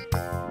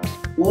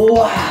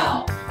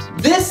 Wow,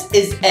 this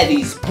is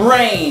Eddie's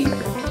brain.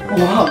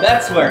 Wow,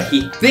 that's where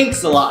he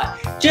thinks a lot.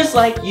 Just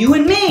like you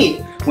and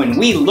me. When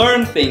we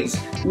learn things,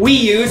 we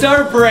use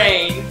our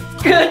brain.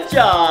 Good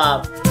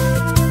job.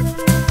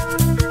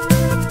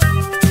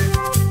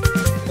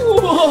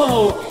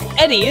 Whoa,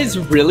 Eddie is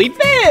really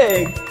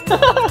big.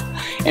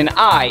 And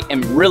I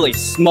am really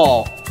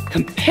small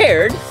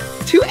compared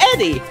to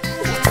Eddie.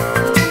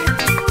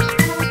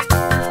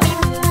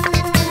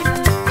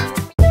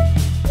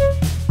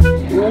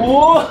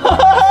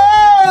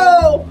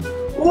 Whoa!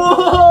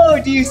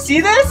 Whoa! Do you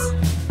see this?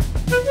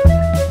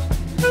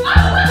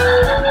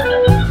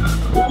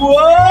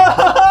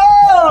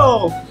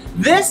 Whoa!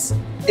 This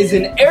is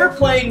an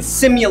airplane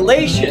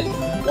simulation.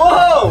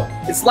 Whoa!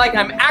 It's like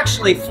I'm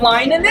actually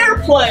flying an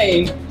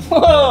airplane.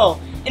 Whoa!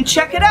 And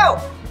check it out.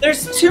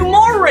 There's 2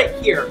 more right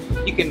here.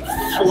 You can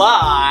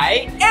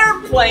fly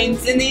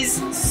airplanes in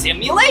these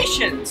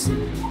simulations.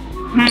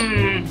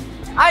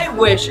 I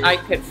wish I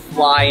could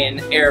fly an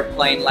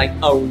airplane like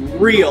a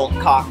real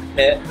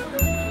cockpit.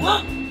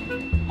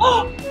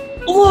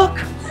 Look!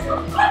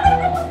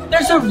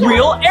 There's a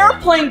real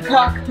airplane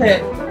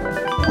cockpit.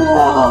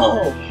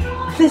 Whoa!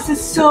 This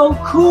is so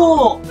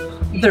cool.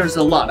 There's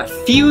a lot of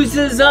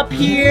fuses up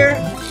here.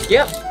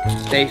 Yep,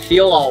 they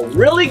feel all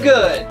really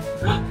good.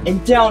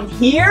 And down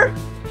here,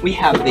 we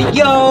have the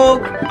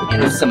yoke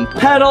and some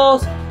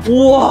pedals.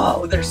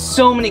 Whoa, there's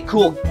so many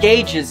cool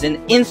gauges and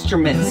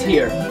instruments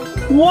here.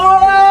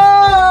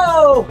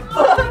 Whoa!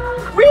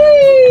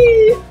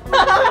 Whee!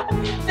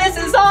 This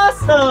is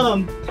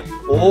awesome!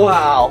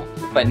 Wow,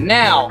 but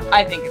now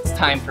I think it's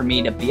time for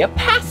me to be a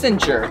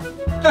passenger.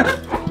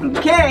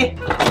 Okay.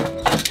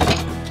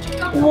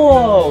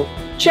 Whoa,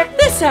 check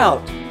this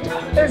out.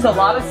 There's a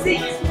lot of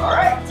seats. All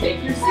right,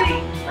 take your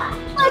seat.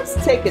 Let's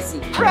take a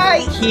seat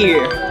right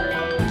here.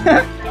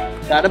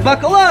 Gotta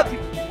buckle up.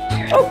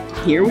 Oh,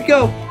 here we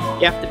go.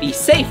 You have to be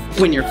safe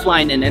when you're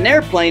flying in an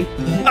airplane.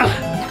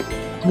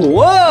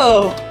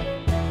 Whoa!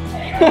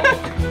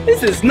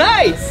 This is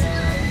nice.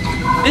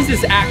 This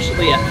is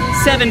actually a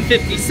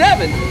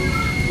 757.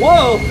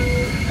 Whoa!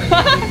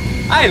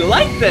 I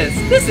like this.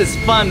 This is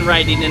fun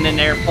riding in an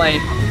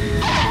airplane.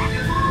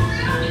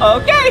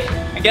 Okay,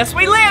 I guess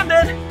we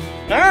landed.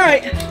 All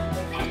right,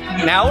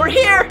 now we're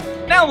here.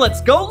 Now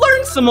let's go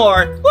learn some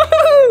more.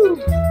 Woohoo!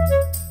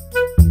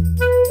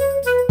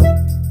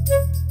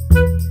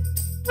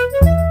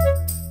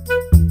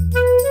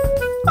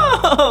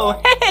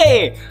 Oh,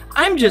 hey,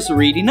 I'm just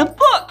reading a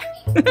book.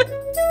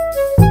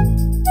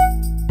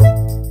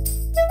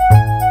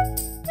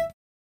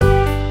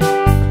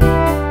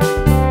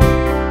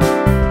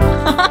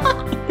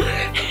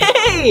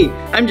 Hey,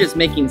 I'm just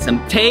making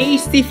some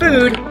tasty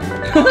food.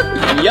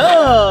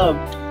 Yum.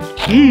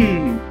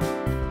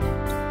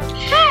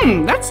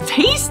 That's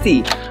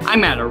tasty.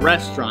 I'm at a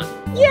restaurant.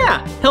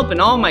 Yeah, helping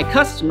all my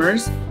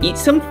customers eat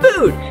some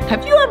food.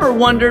 Have you ever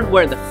wondered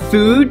where the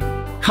food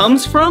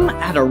comes from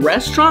at a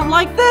restaurant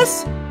like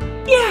this?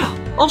 Yeah,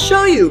 I'll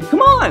show you.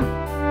 Come on.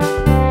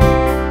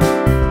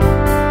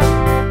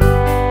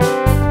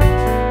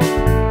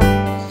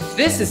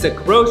 This is a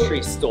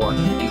grocery store,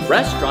 and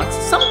restaurants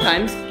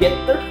sometimes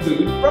get their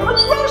food from a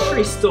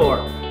grocery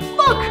store.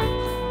 Look,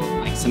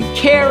 like some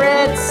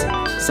carrots,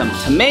 some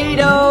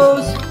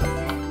tomatoes,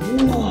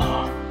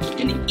 whoa,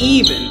 and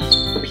even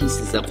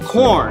pieces of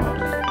corn.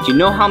 Do you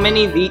know how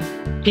many of these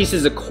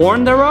pieces of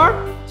corn there are?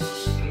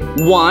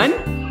 1,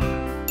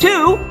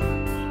 2,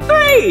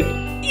 3.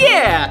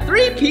 Yeah,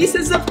 3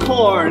 pieces of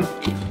corn.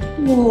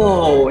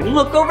 Whoa, and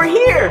look over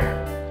here.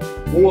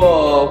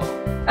 Whoa,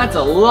 that's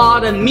a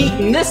lot of meat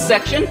in this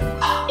section.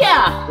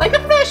 Yeah, like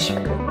a fish.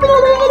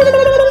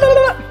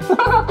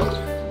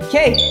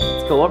 Okay,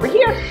 let's go over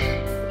here.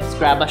 Let's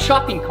grab a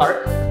shopping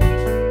cart.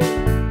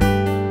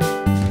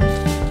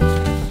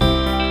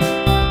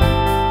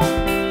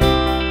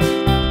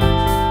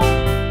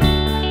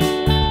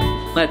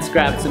 Let's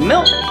grab some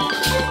milk.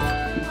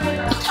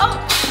 Oh,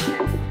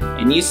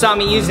 and you saw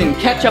me using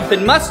ketchup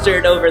and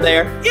mustard over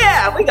there.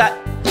 Yeah, we got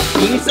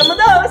some of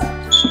those.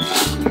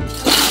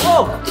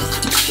 Whoa,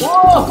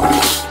 whoa.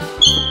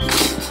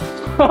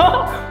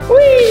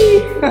 Whee!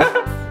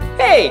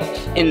 Hey,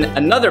 in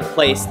another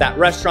place that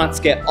restaurants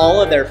get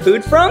all of their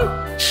food from,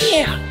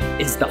 yeah,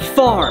 is the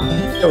farm,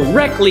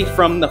 directly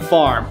from the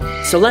farm.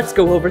 So let's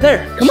go over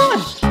there, come on.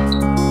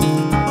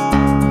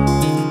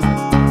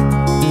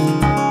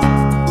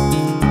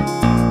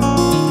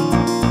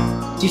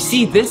 Do you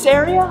see this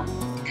area?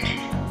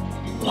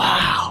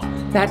 Wow,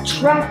 that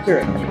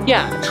tractor.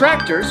 Yeah,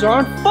 tractors are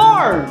on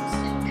farms.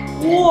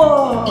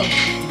 Whoa,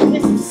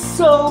 this is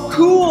so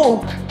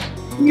cool.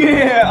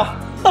 Yeah.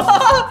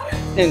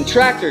 And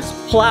tractors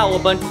plow a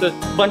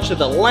bunch of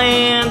the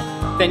land.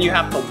 Then you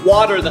have to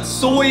water the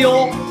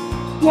soil.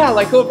 Yeah,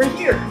 like over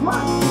here, come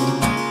on.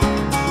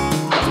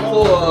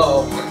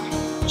 Whoa,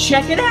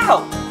 check it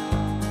out.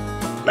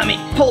 Let me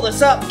pull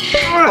this up.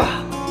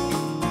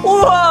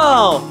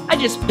 Whoa, I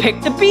just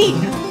picked a beet.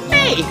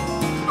 Hey,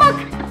 look.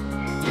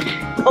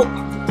 Oh,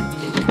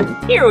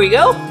 here we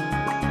go.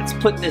 Let's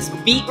put this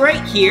beet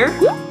right here.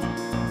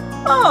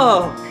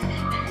 Oh,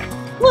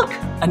 look,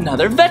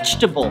 another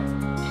vegetable.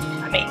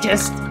 Let me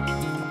just,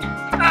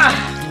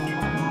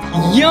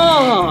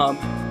 yum.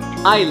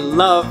 I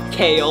love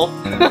kale.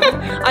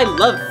 I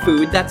love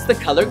food that's the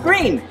color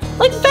green,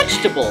 like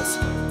vegetables.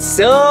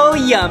 So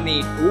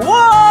yummy.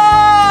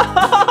 Whoa!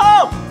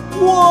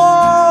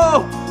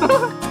 Whoa!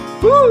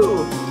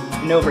 Woo!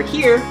 And over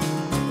here,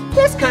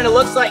 this kind of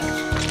looks like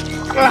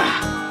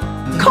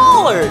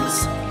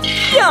collards.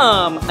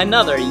 Yum!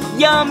 Another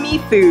yummy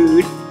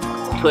food.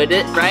 Let's put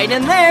it right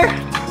in there.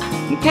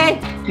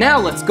 Okay, now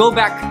let's go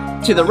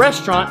back to the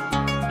restaurant.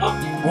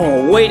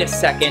 Oh, wait a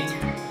second.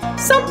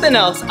 Something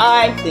else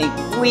I think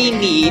we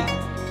need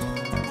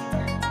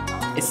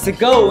is to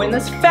go in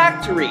this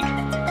factory.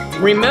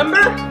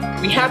 Remember,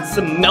 we had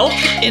some milk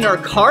in our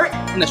cart,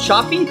 in the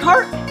shopping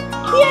cart?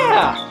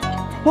 Yeah.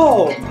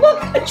 Oh,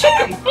 look, a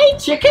chicken. Hey,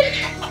 chicken.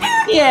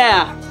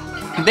 Yeah.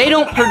 They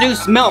don't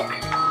produce milk.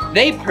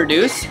 They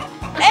produce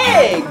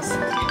eggs.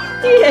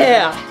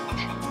 Yeah.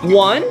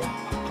 1,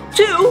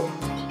 2,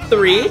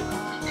 3,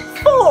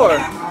 4.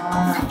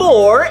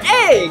 4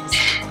 eggs.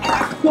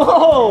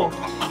 Whoa.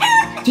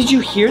 Did you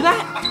hear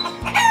that?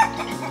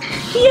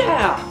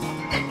 Yeah.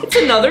 It's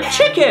another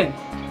chicken.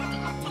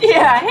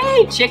 Yeah,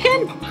 hey,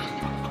 chicken.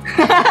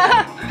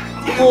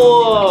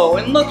 Whoa,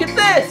 and look at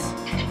this.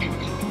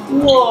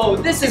 Whoa,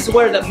 this is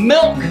where the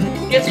milk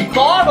gets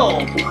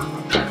bottled.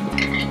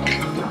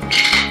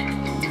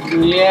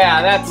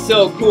 Yeah, that's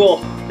so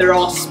cool. They're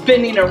all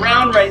spinning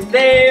around right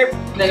there.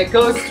 And then it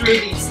goes through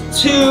these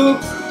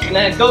tubes. And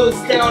then it goes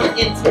down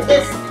into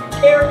this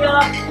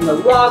area in the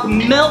raw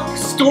milk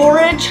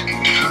storage.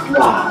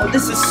 Wow,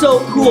 this is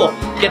so cool.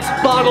 Gets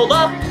bottled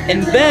up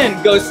and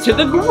then goes to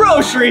the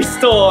grocery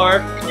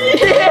store.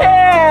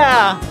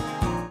 Yeah!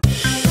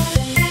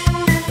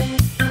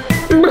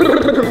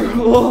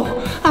 Oh,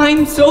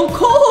 I'm so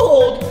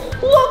cold.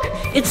 Look,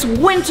 it's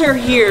winter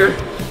here.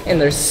 And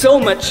there's so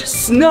much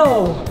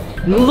snow.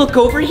 And look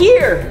over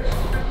here.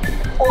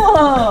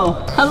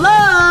 Whoa,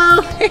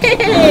 hello.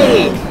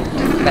 Hey,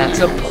 that's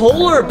a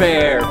polar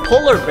bear.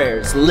 Polar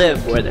bears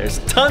live where there's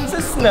tons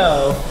of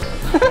snow.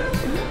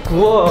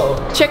 Whoa,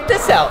 check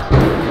this out.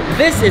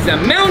 This is a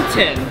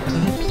mountain.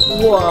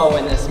 Whoa,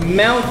 in this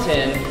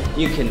mountain,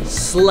 you can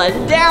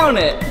sled down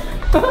it.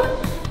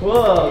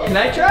 Whoa, can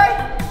I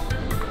try?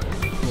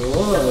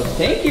 Whoa,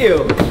 thank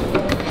you.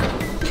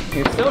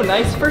 You're so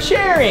nice for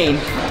sharing.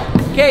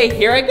 Okay,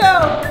 here I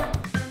go.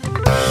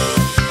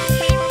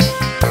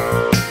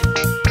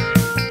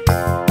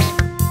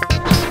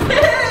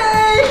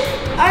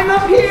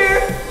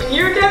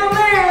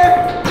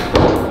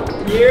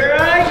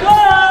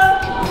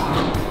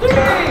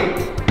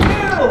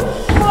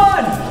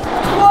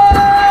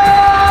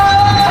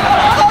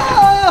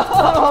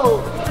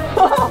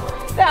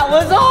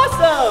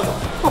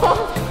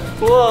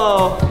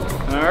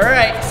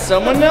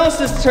 someone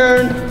else's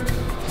turn.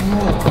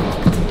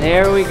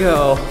 There we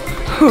go.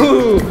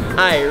 Ooh,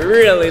 I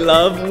really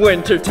love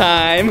winter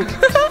time.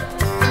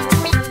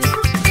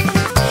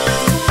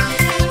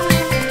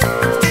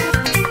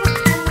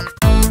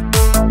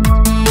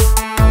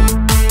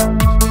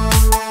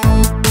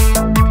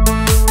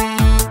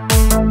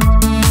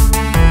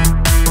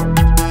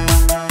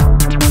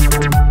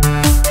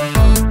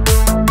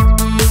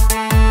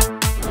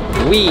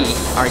 We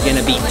are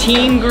gonna be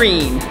Team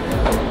Green.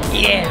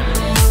 Yeah.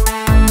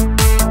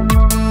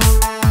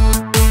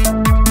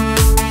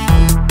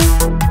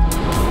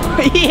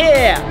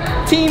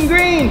 Yeah, Team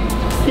Green,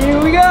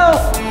 here we go.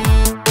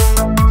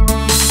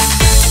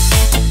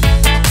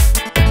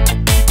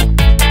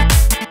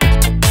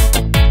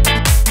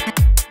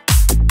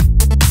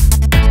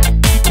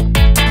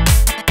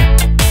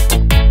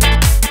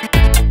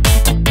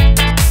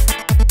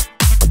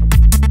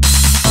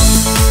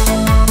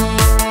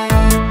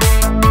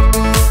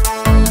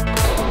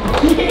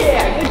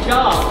 Yeah, good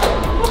job.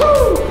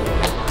 Woo!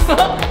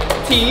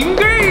 Team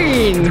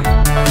Green.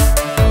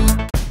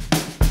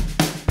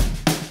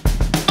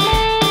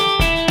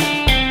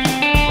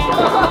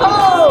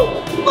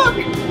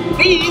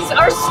 These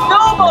are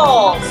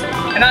snowballs!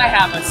 And I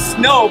have a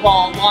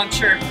snowball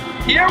launcher.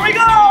 Here we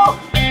go!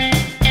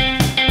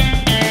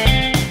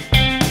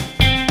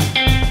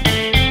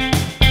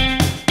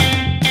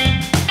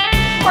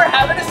 We're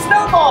having a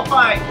snowball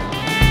fight!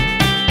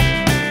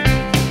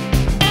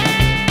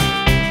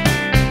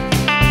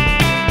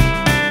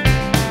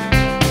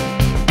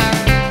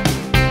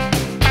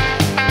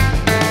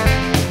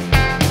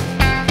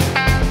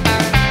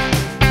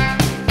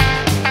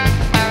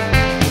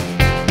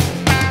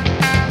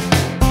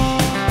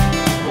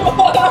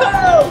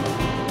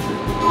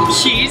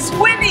 She's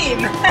winning!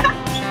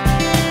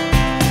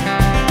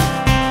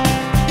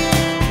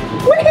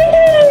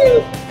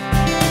 Woohoo!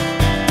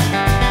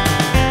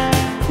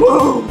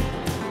 Whoa!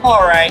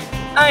 Alright,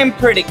 I'm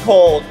pretty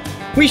cold.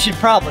 We should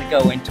probably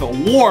go into a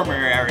warmer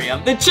area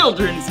of the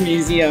Children's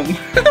Museum.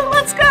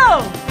 Let's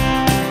go!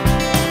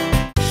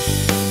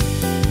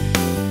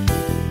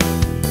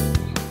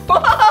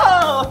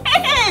 Whoa!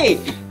 Hey!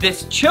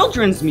 This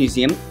Children's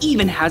Museum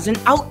even has an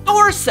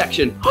outdoor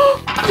section.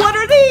 What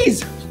are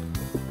these?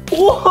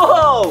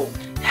 Whoa!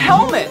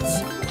 Helmets!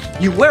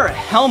 You wear a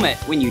helmet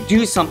when you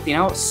do something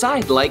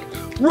outside like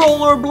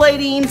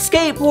rollerblading,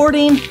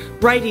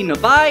 skateboarding, riding a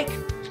bike.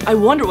 I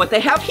wonder what they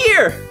have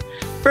here.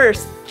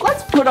 First,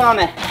 let's put on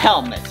a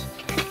helmet.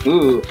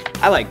 Ooh,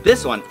 I like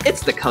this one.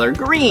 It's the color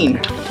green.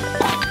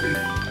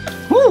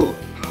 Ooh.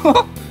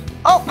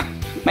 Oh,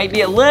 might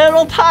be a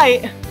little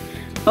tight.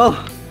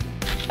 Oh,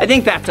 I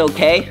think that's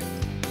okay.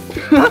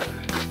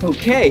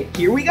 Okay,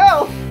 here we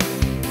go.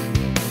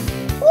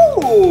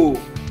 Ooh.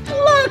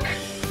 Look!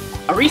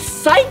 A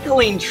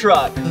recycling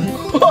truck!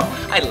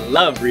 I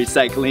love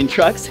recycling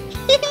trucks.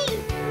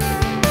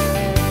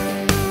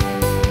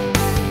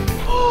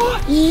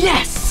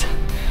 Yes!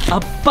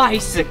 A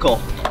bicycle.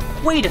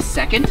 Wait a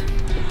second.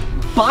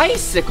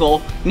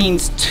 Bicycle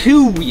means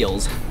two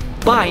wheels.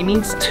 Bi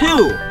means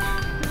two.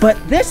 But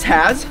this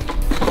has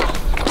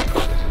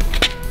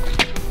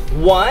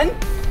 1,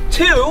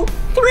 2,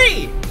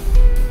 3.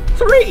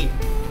 3.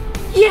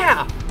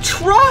 Yeah,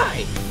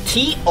 try.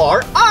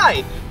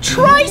 T-R-I.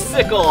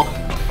 Tricycle!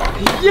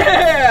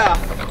 Yeah!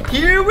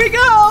 Here we go!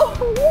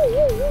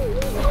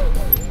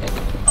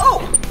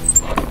 Oh!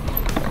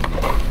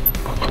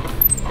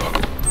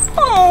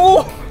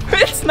 Oh!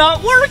 It's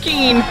not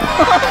working!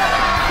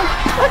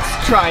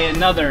 Let's try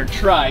another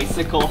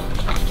tricycle.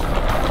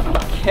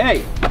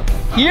 Okay,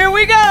 here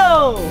we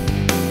go!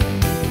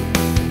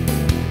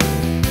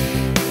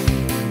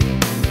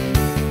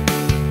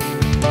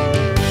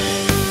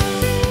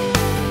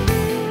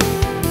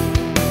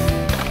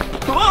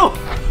 Whoa!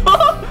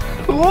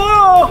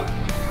 Whoa!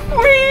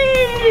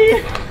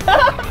 Whee!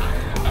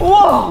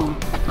 Whoa!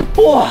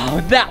 Whoa,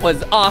 that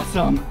was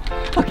awesome.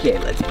 Okay,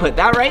 let's put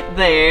that right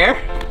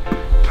there.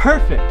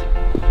 Perfect.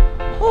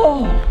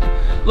 Oh,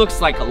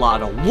 looks like a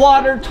lot of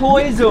water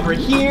toys over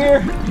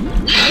here.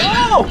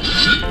 Whoa!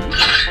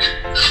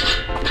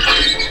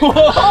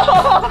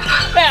 Whoa!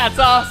 That's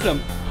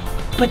awesome.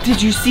 But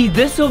did you see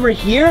this over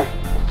here?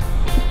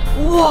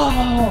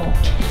 Whoa!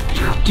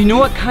 Do you know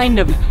what kind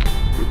of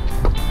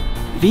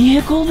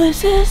vehicle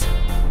this is?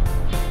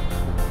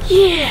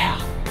 Yeah,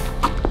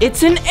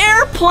 it's an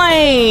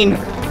airplane.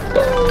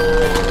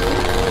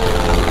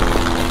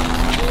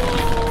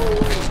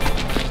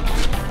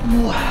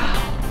 Wow,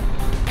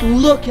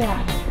 look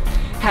at it.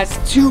 Has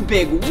two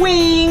big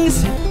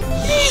wings.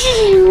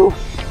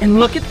 And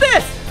look at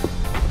this.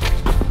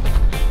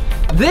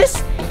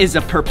 This is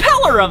a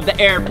propeller of the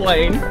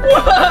airplane.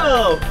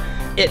 Whoa!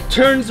 It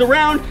turns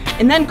around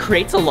and then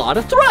creates a lot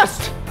of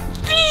thrust.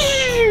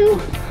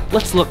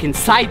 Let's look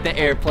inside the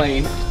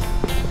airplane.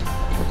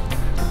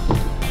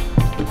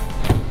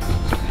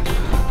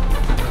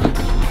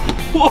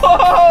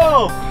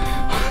 Whoa!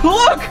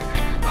 Look!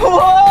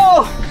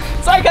 Whoa!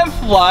 It's like I'm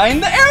flying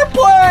the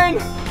airplane!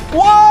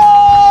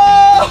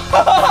 Whoa!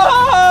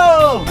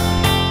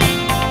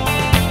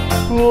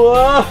 Whoa!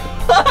 Whoa!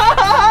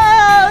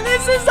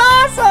 This is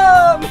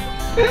awesome!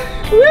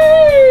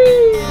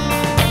 Whee!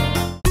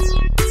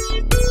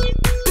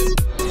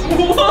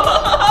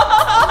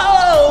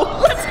 Whoa!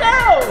 Let's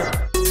go!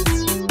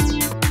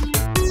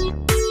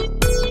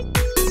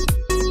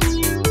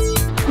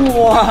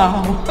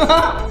 Wow!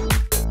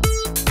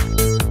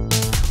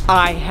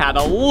 I had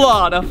a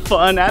lot of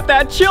fun at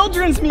that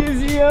children's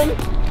museum!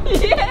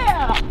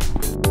 Yeah!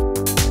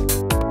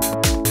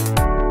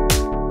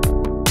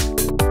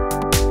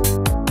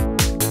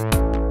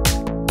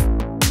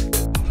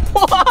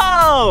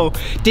 Whoa!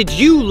 Did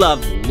you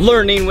love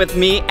learning with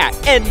me at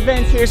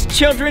Edventure's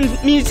Children's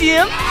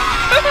Museum?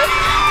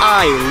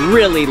 I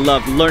really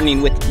loved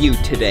learning with you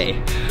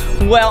today.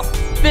 Well,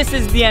 this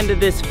is the end of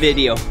this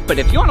video, but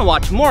if you want to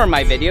watch more of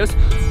my videos,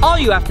 all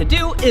you have to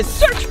do is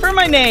search for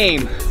my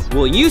name.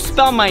 Will you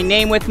spell my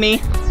name with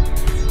me?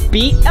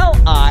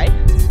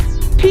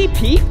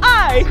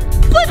 B-L-I-P-P-I.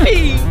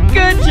 Blippi!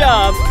 Good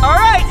job. All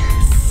right,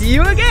 see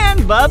you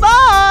again.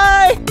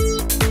 Bye-bye.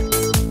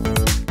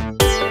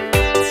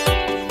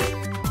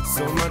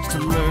 So much to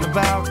learn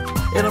about,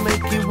 it'll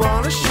make you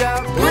want to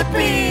shout,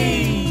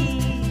 Blippi!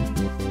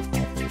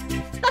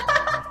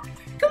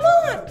 Come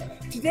on!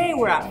 Today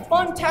we're at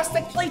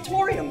Funtastic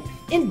Playtorium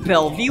in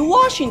Bellevue,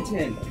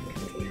 Washington.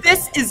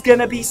 This is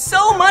gonna be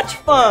so much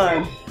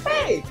fun!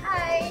 Hey!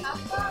 Hi. Have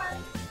fun.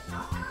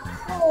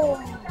 Oh,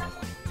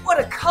 what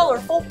a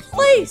colorful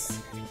place!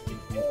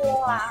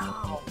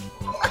 Wow!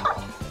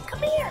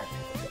 Come here!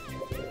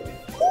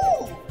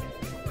 Ooh.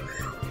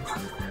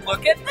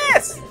 Look at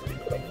this!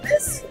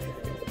 This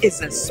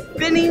is a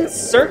spinning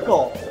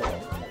circle.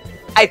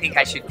 I think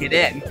I should get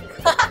in.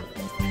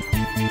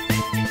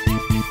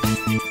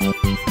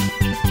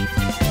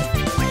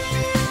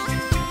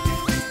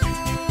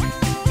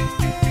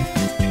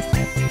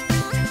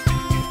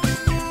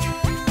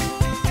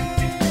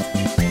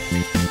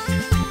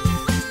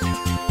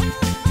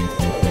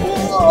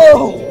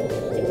 Whoa!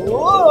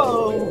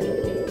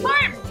 Whoa!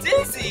 I'm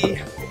dizzy!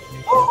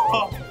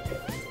 Oh!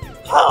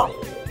 Oh!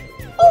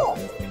 Oh!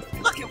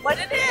 Look at what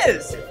it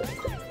is!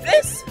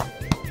 This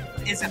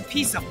is a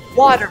piece of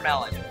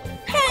watermelon.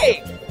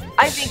 Hey!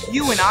 I think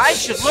you and I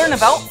should learn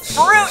about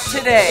fruit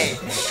today!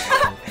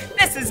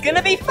 This is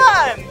gonna be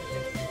fun!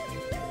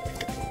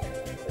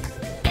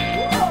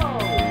 Whoa!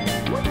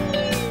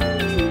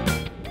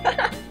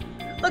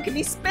 Look at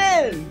me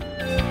spin!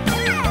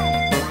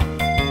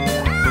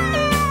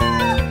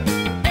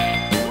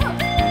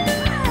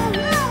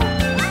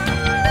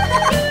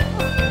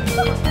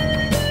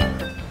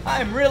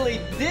 I'm really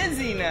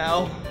dizzy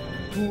now.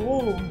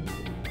 Whoa,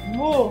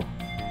 whoa,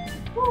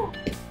 whoa,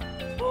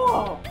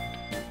 whoa.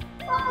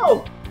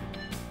 Oh,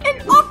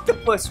 an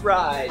octopus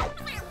ride.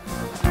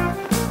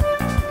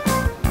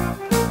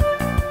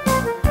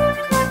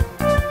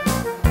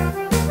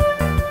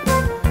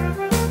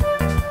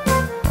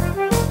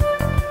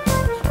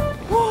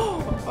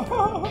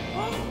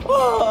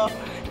 Whoa,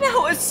 that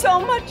was so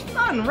much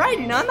fun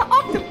riding on the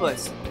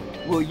octopus.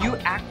 Will you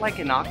act like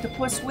an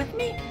octopus with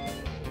me?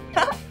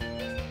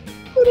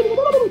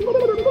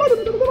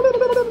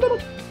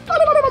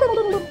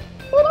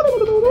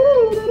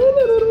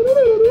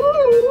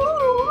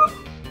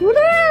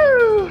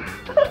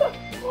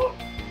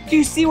 Do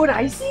you see what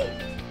I see?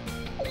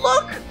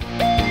 Look!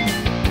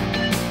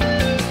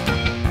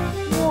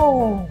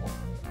 Whoa!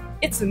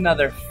 It's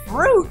another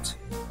fruit!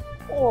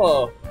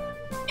 Whoa!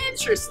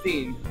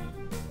 Interesting!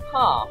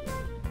 Huh.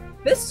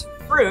 This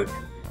fruit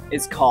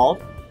is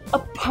called a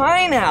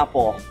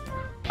pineapple.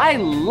 I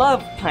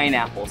love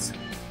pineapples.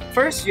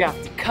 First, you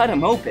have to cut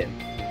them open.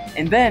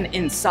 And then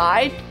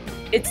inside,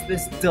 it's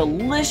this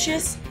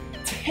delicious,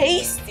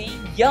 tasty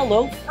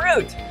yellow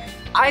fruit.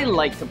 I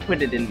like to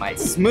put it in my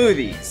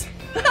smoothies.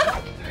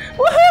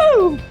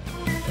 Woohoo!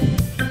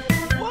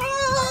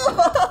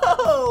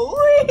 Whoa!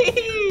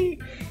 Whee!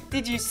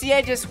 Did you see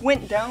I just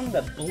went down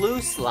the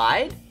blue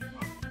slide?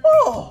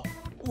 Oh,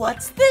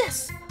 what's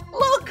this?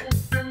 Look!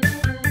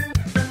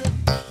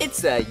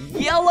 It's a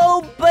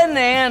yellow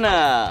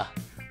banana.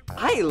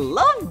 I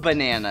love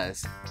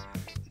bananas.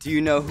 Do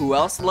you know who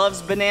else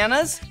loves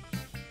bananas?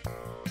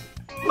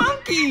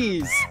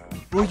 Monkeys!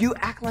 Will you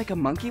act like a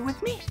monkey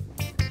with me?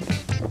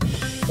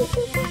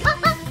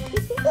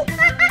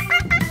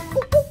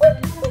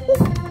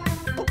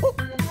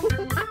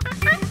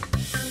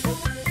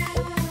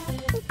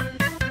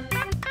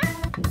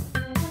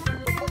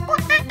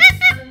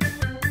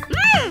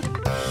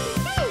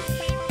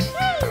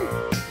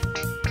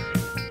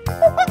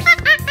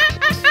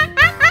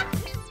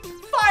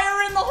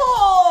 Fire in the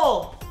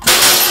hole!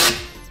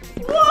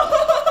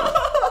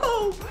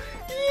 Whoa!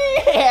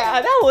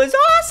 Yeah, that was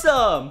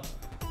awesome!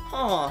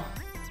 Huh,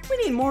 we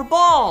need more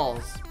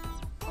balls.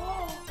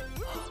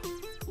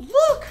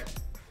 Look!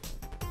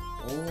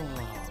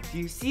 Oh, do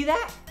you see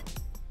that?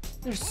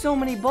 There's so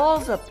many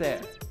balls up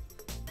there.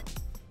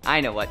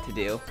 I know what to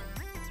do.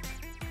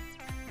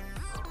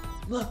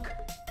 Look!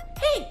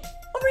 Hey,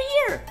 over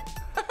here!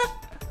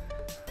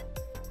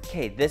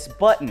 Okay, this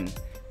button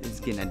is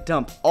gonna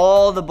dump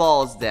all the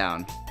balls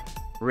down.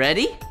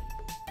 Ready?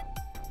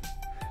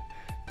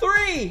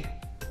 3,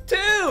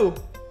 2,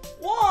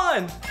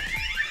 1.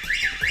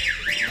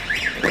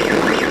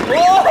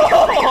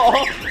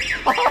 Whoa!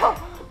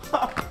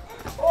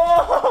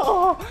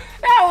 Whoa!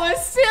 That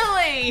was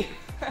silly!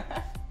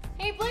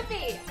 Hey,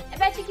 Blippi, I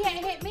bet you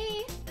can't hit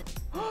me.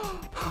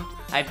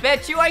 I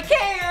bet you I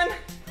can!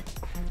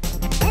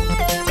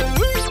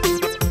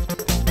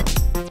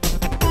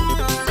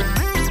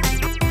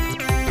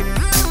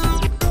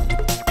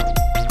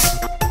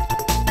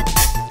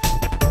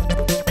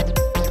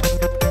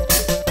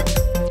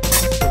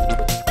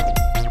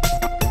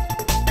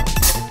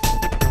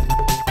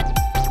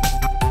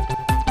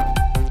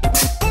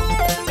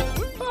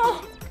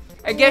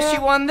 I guess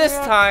you won this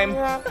time.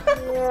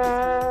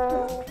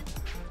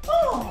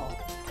 Oh,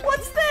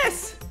 what's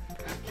this?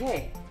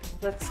 Okay,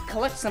 let's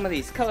collect some of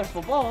these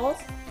colorful balls.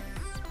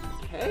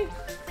 Okay.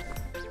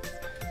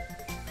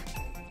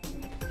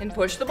 And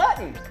push the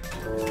button.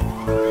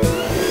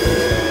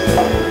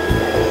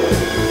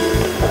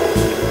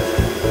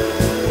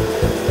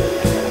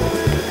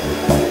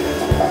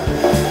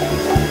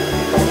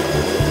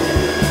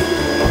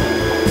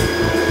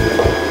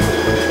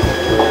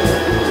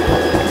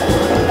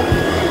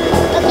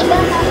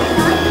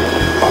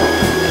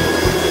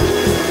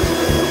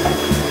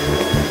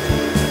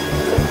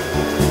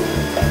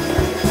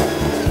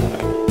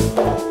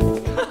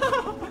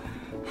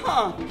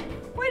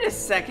 Wait a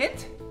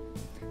second.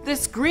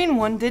 This green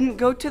one didn't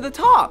go to the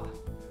top.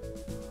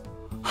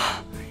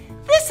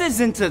 This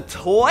isn't a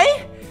toy.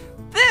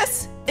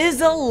 This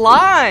is a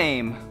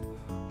lime.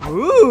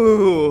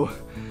 Ooh,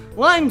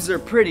 limes are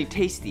pretty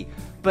tasty,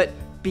 but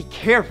be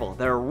careful,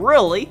 they're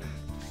really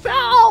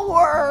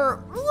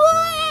sour. Whoa!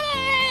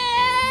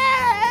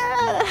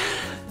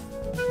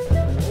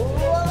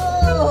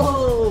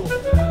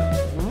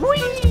 Whee!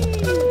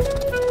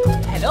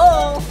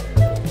 Hello?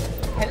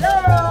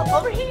 Hello,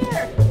 over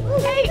here.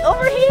 Hey,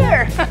 over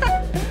here.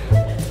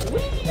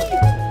 Whee!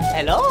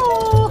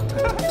 Hello.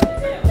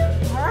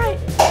 All right,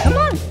 come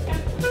on.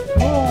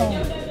 Whoa.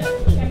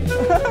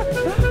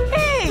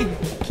 Hey,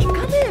 keep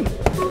coming.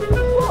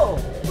 Whoa.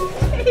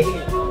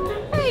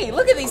 Hey,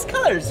 look at these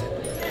colors.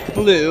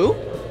 Blue,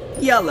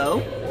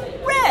 yellow,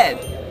 red.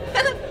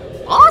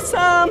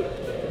 Awesome.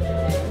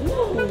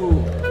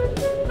 Ooh.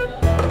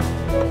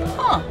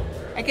 Huh,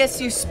 I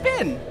guess you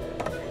spin.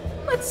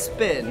 Let's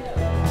spin.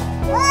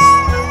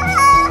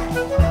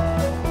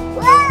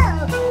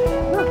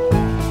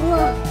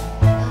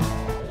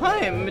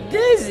 I'm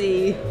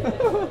dizzy.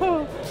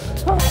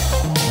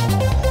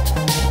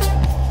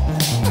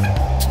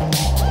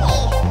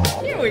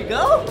 Here we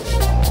go.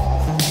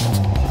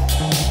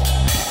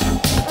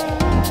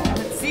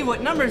 Let's see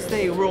what numbers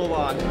they roll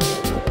on.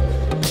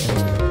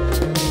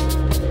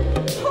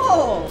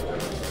 Oh,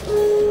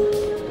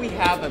 we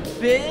have a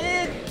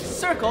big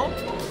circle,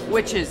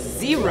 which is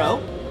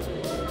 0.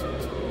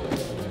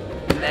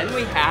 And then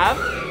we have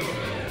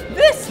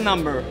this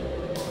number.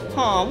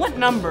 Huh, what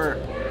number?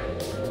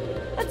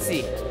 Let's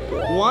see.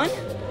 1,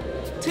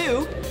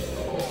 2,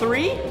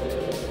 3,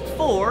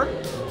 4,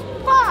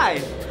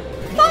 5.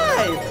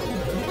 5!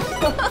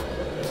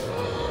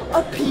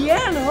 A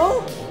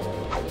piano?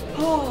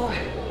 Oh.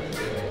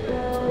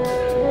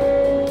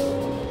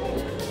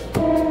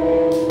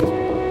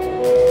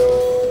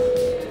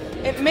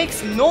 It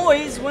makes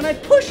noise when I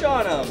push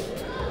on them.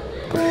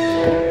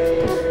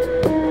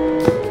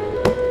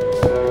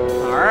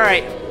 All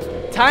right,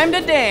 time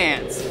to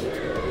dance.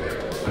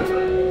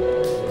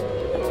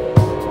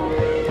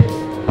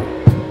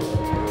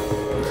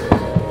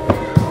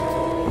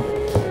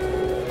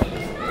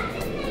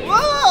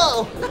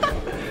 Whoa!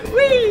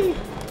 Whee!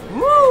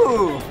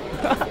 Woo!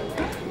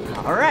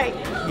 All right,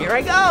 here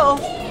I go.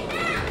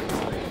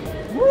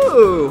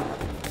 Woo!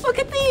 Look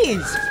at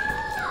these.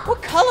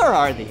 What color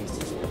are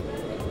these?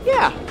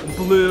 Yeah,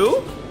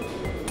 blue,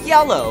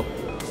 yellow,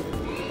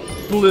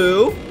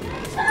 blue,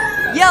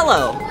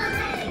 yellow.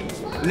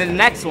 And then the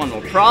next one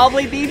will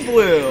probably be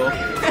blue.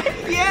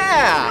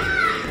 Yeah!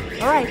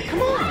 All right,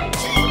 come on.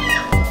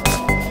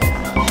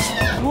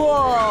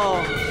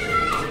 Whoa!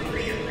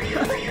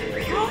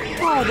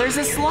 Oh, there's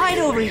a slide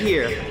over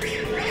here.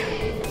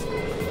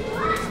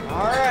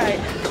 All right.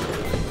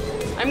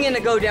 I'm gonna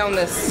go down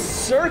this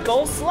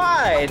circle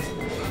slide.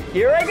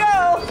 Here I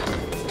go.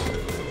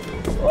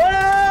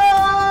 Whoa!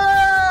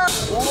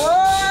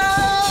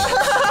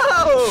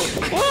 Whoa!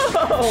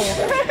 Whoa!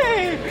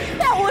 Hey!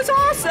 That was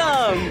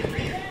awesome!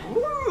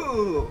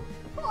 Woo!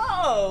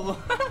 Whoa!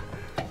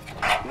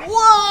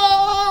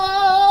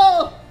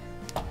 Whoa!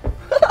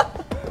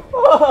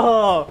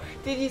 Whoa!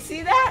 Did you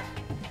see that?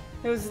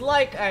 It was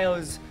like I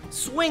was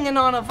swinging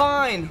on a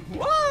vine.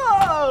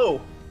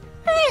 Whoa!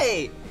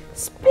 Hey!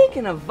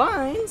 Speaking of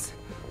vines,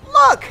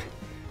 look!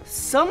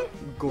 Some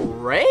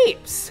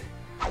grapes.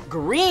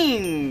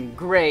 Green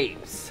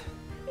grapes.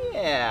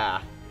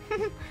 Yeah.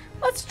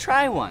 Let's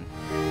try one.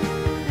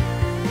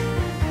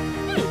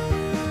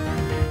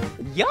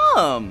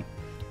 Yum!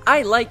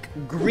 I like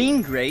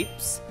green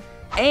grapes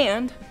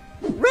and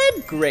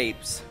red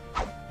grapes.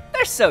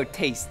 They're so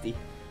tasty.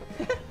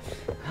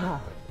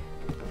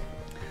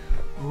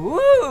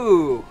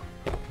 Ooh!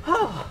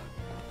 Oh,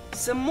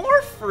 some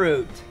more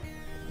fruit.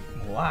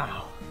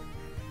 Wow.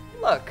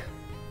 Look.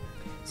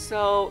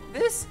 So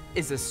this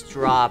is a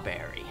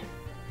strawberry.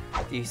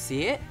 Do you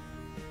see it?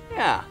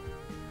 Yeah.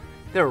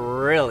 They're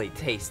really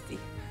tasty.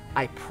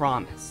 I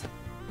promise.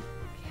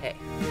 Okay.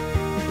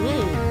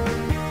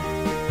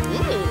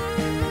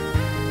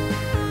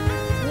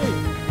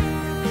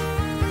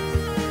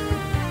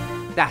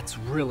 That's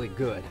really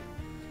good.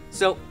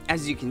 So,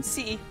 as you can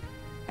see,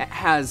 it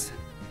has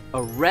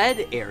a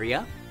red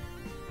area,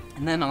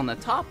 and then on the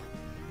top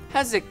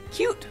has a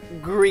cute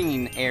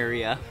green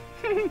area.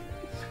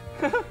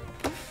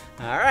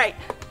 All right,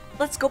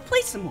 let's go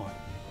play some more.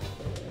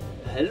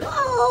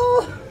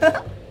 Hello?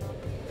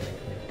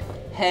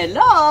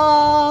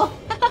 Hello?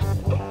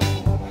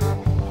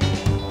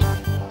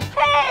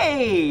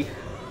 Hey!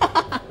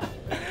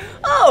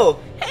 Oh,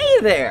 hey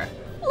there!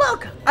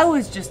 Look, I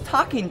was just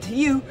talking to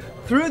you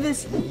through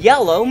this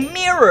yellow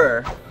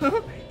mirror.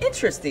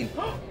 Interesting.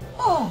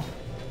 Oh,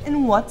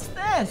 and what's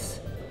this?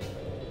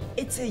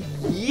 It's a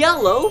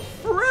yellow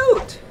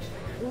fruit.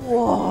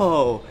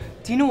 Whoa,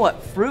 do you know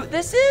what fruit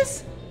this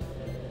is?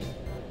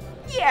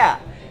 Yeah,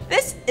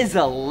 this is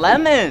a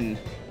lemon.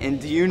 And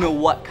do you know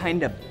what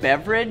kind of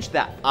beverage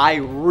that I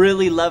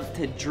really love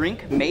to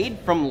drink made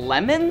from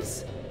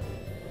lemons?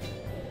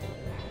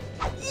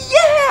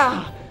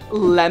 Yeah!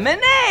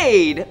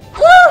 Lemonade!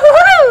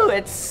 Woohoo!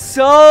 It's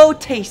so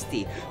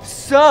tasty,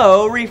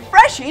 so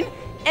refreshing,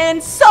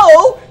 and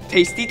so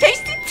tasty,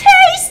 tasty,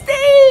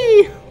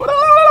 tasty!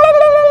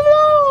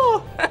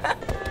 Whoa!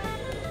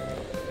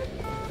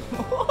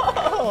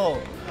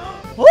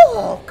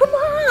 Whoa, come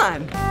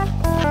on!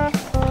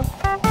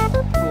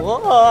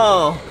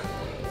 Whoa!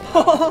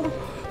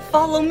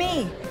 Follow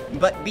me,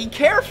 but be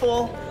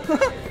careful!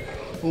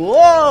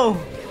 Whoa!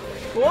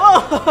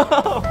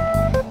 Whoa!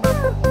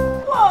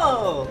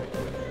 Whoa!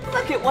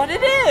 Look at what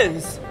it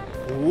is!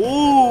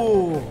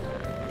 Ooh!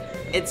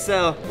 It's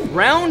a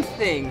round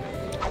thing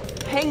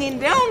hanging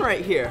down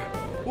right here.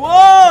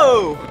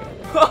 Whoa!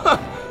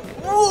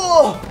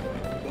 Whoa!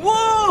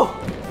 Whoa!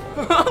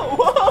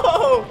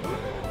 Whoa!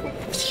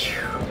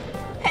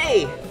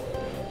 Hey,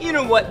 you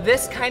know what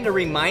this kind of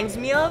reminds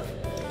me of?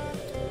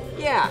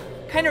 Yeah,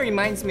 kind of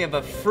reminds me of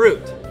a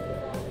fruit.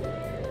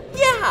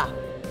 Yeah,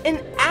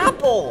 an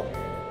apple.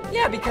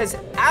 Yeah, because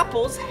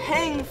apples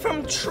hang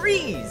from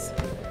trees.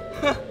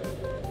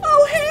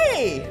 Oh,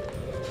 hey!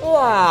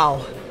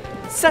 Wow,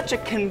 such a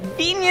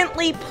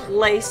conveniently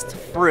placed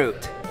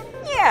fruit.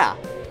 Yeah,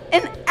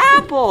 an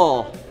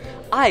apple.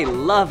 I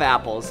love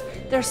apples.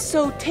 They're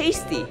so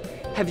tasty.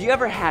 Have you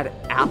ever had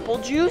apple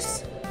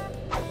juice?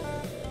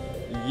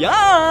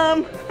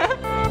 Yum!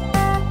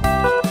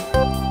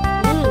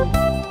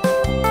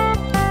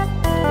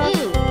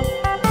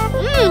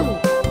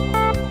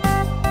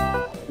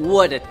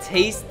 What a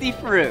tasty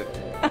fruit.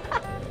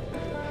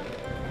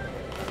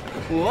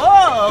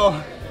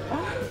 Whoa!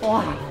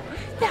 Wow,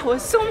 that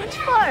was so much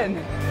fun.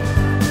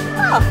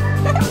 Oh.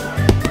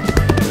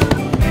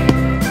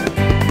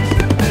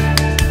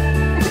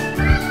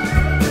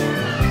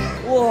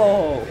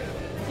 Whoa,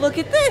 look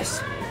at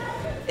this.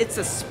 It's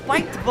a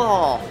spiked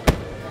ball.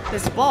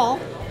 This ball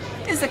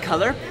is the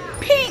color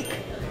pink.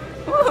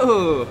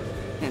 Ooh,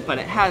 but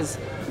it has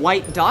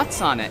white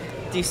dots on it.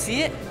 Do you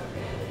see it?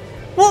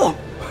 Whoa!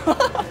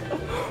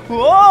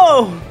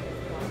 Whoa!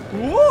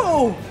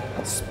 Whoa!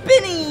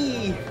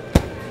 Spinny!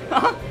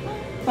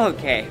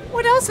 Okay,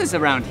 what else is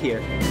around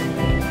here?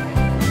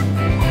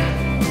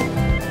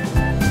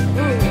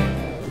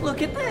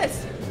 Look at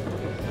this.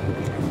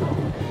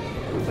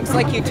 Looks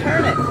like you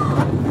turn it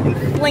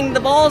and fling the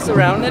balls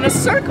around in a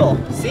circle.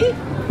 See?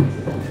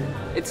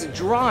 It's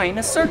drawing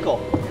a circle.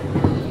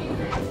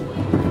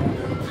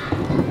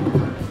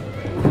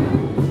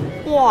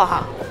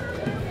 Wow.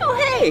 Oh,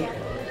 hey,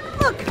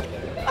 look,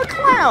 a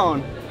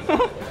clown.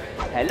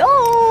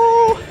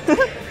 Hello.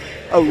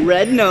 A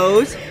red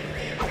nose.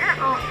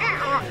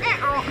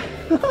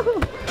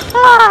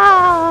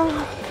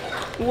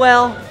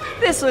 Well,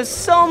 this was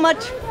so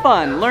much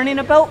fun learning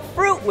about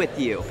fruit with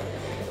you.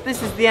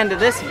 This is the end of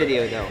this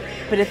video though.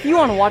 But if you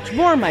want to watch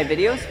more of my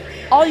videos,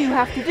 all you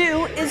have to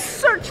do is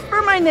search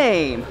for my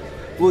name.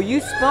 Will you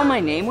spell my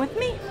name with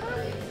me?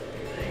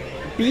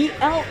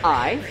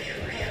 B-L-I-P-P-I.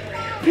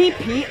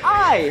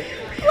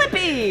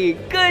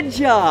 Blippi! Good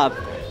job.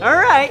 All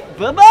right,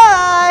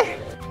 bye-bye.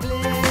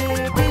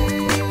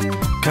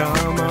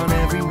 Come on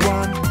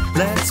everyone,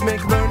 let's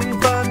make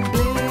learning fun.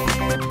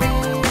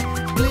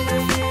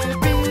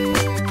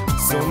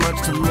 So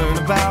much to learn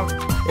about,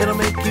 it'll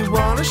make you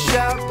wanna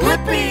shout.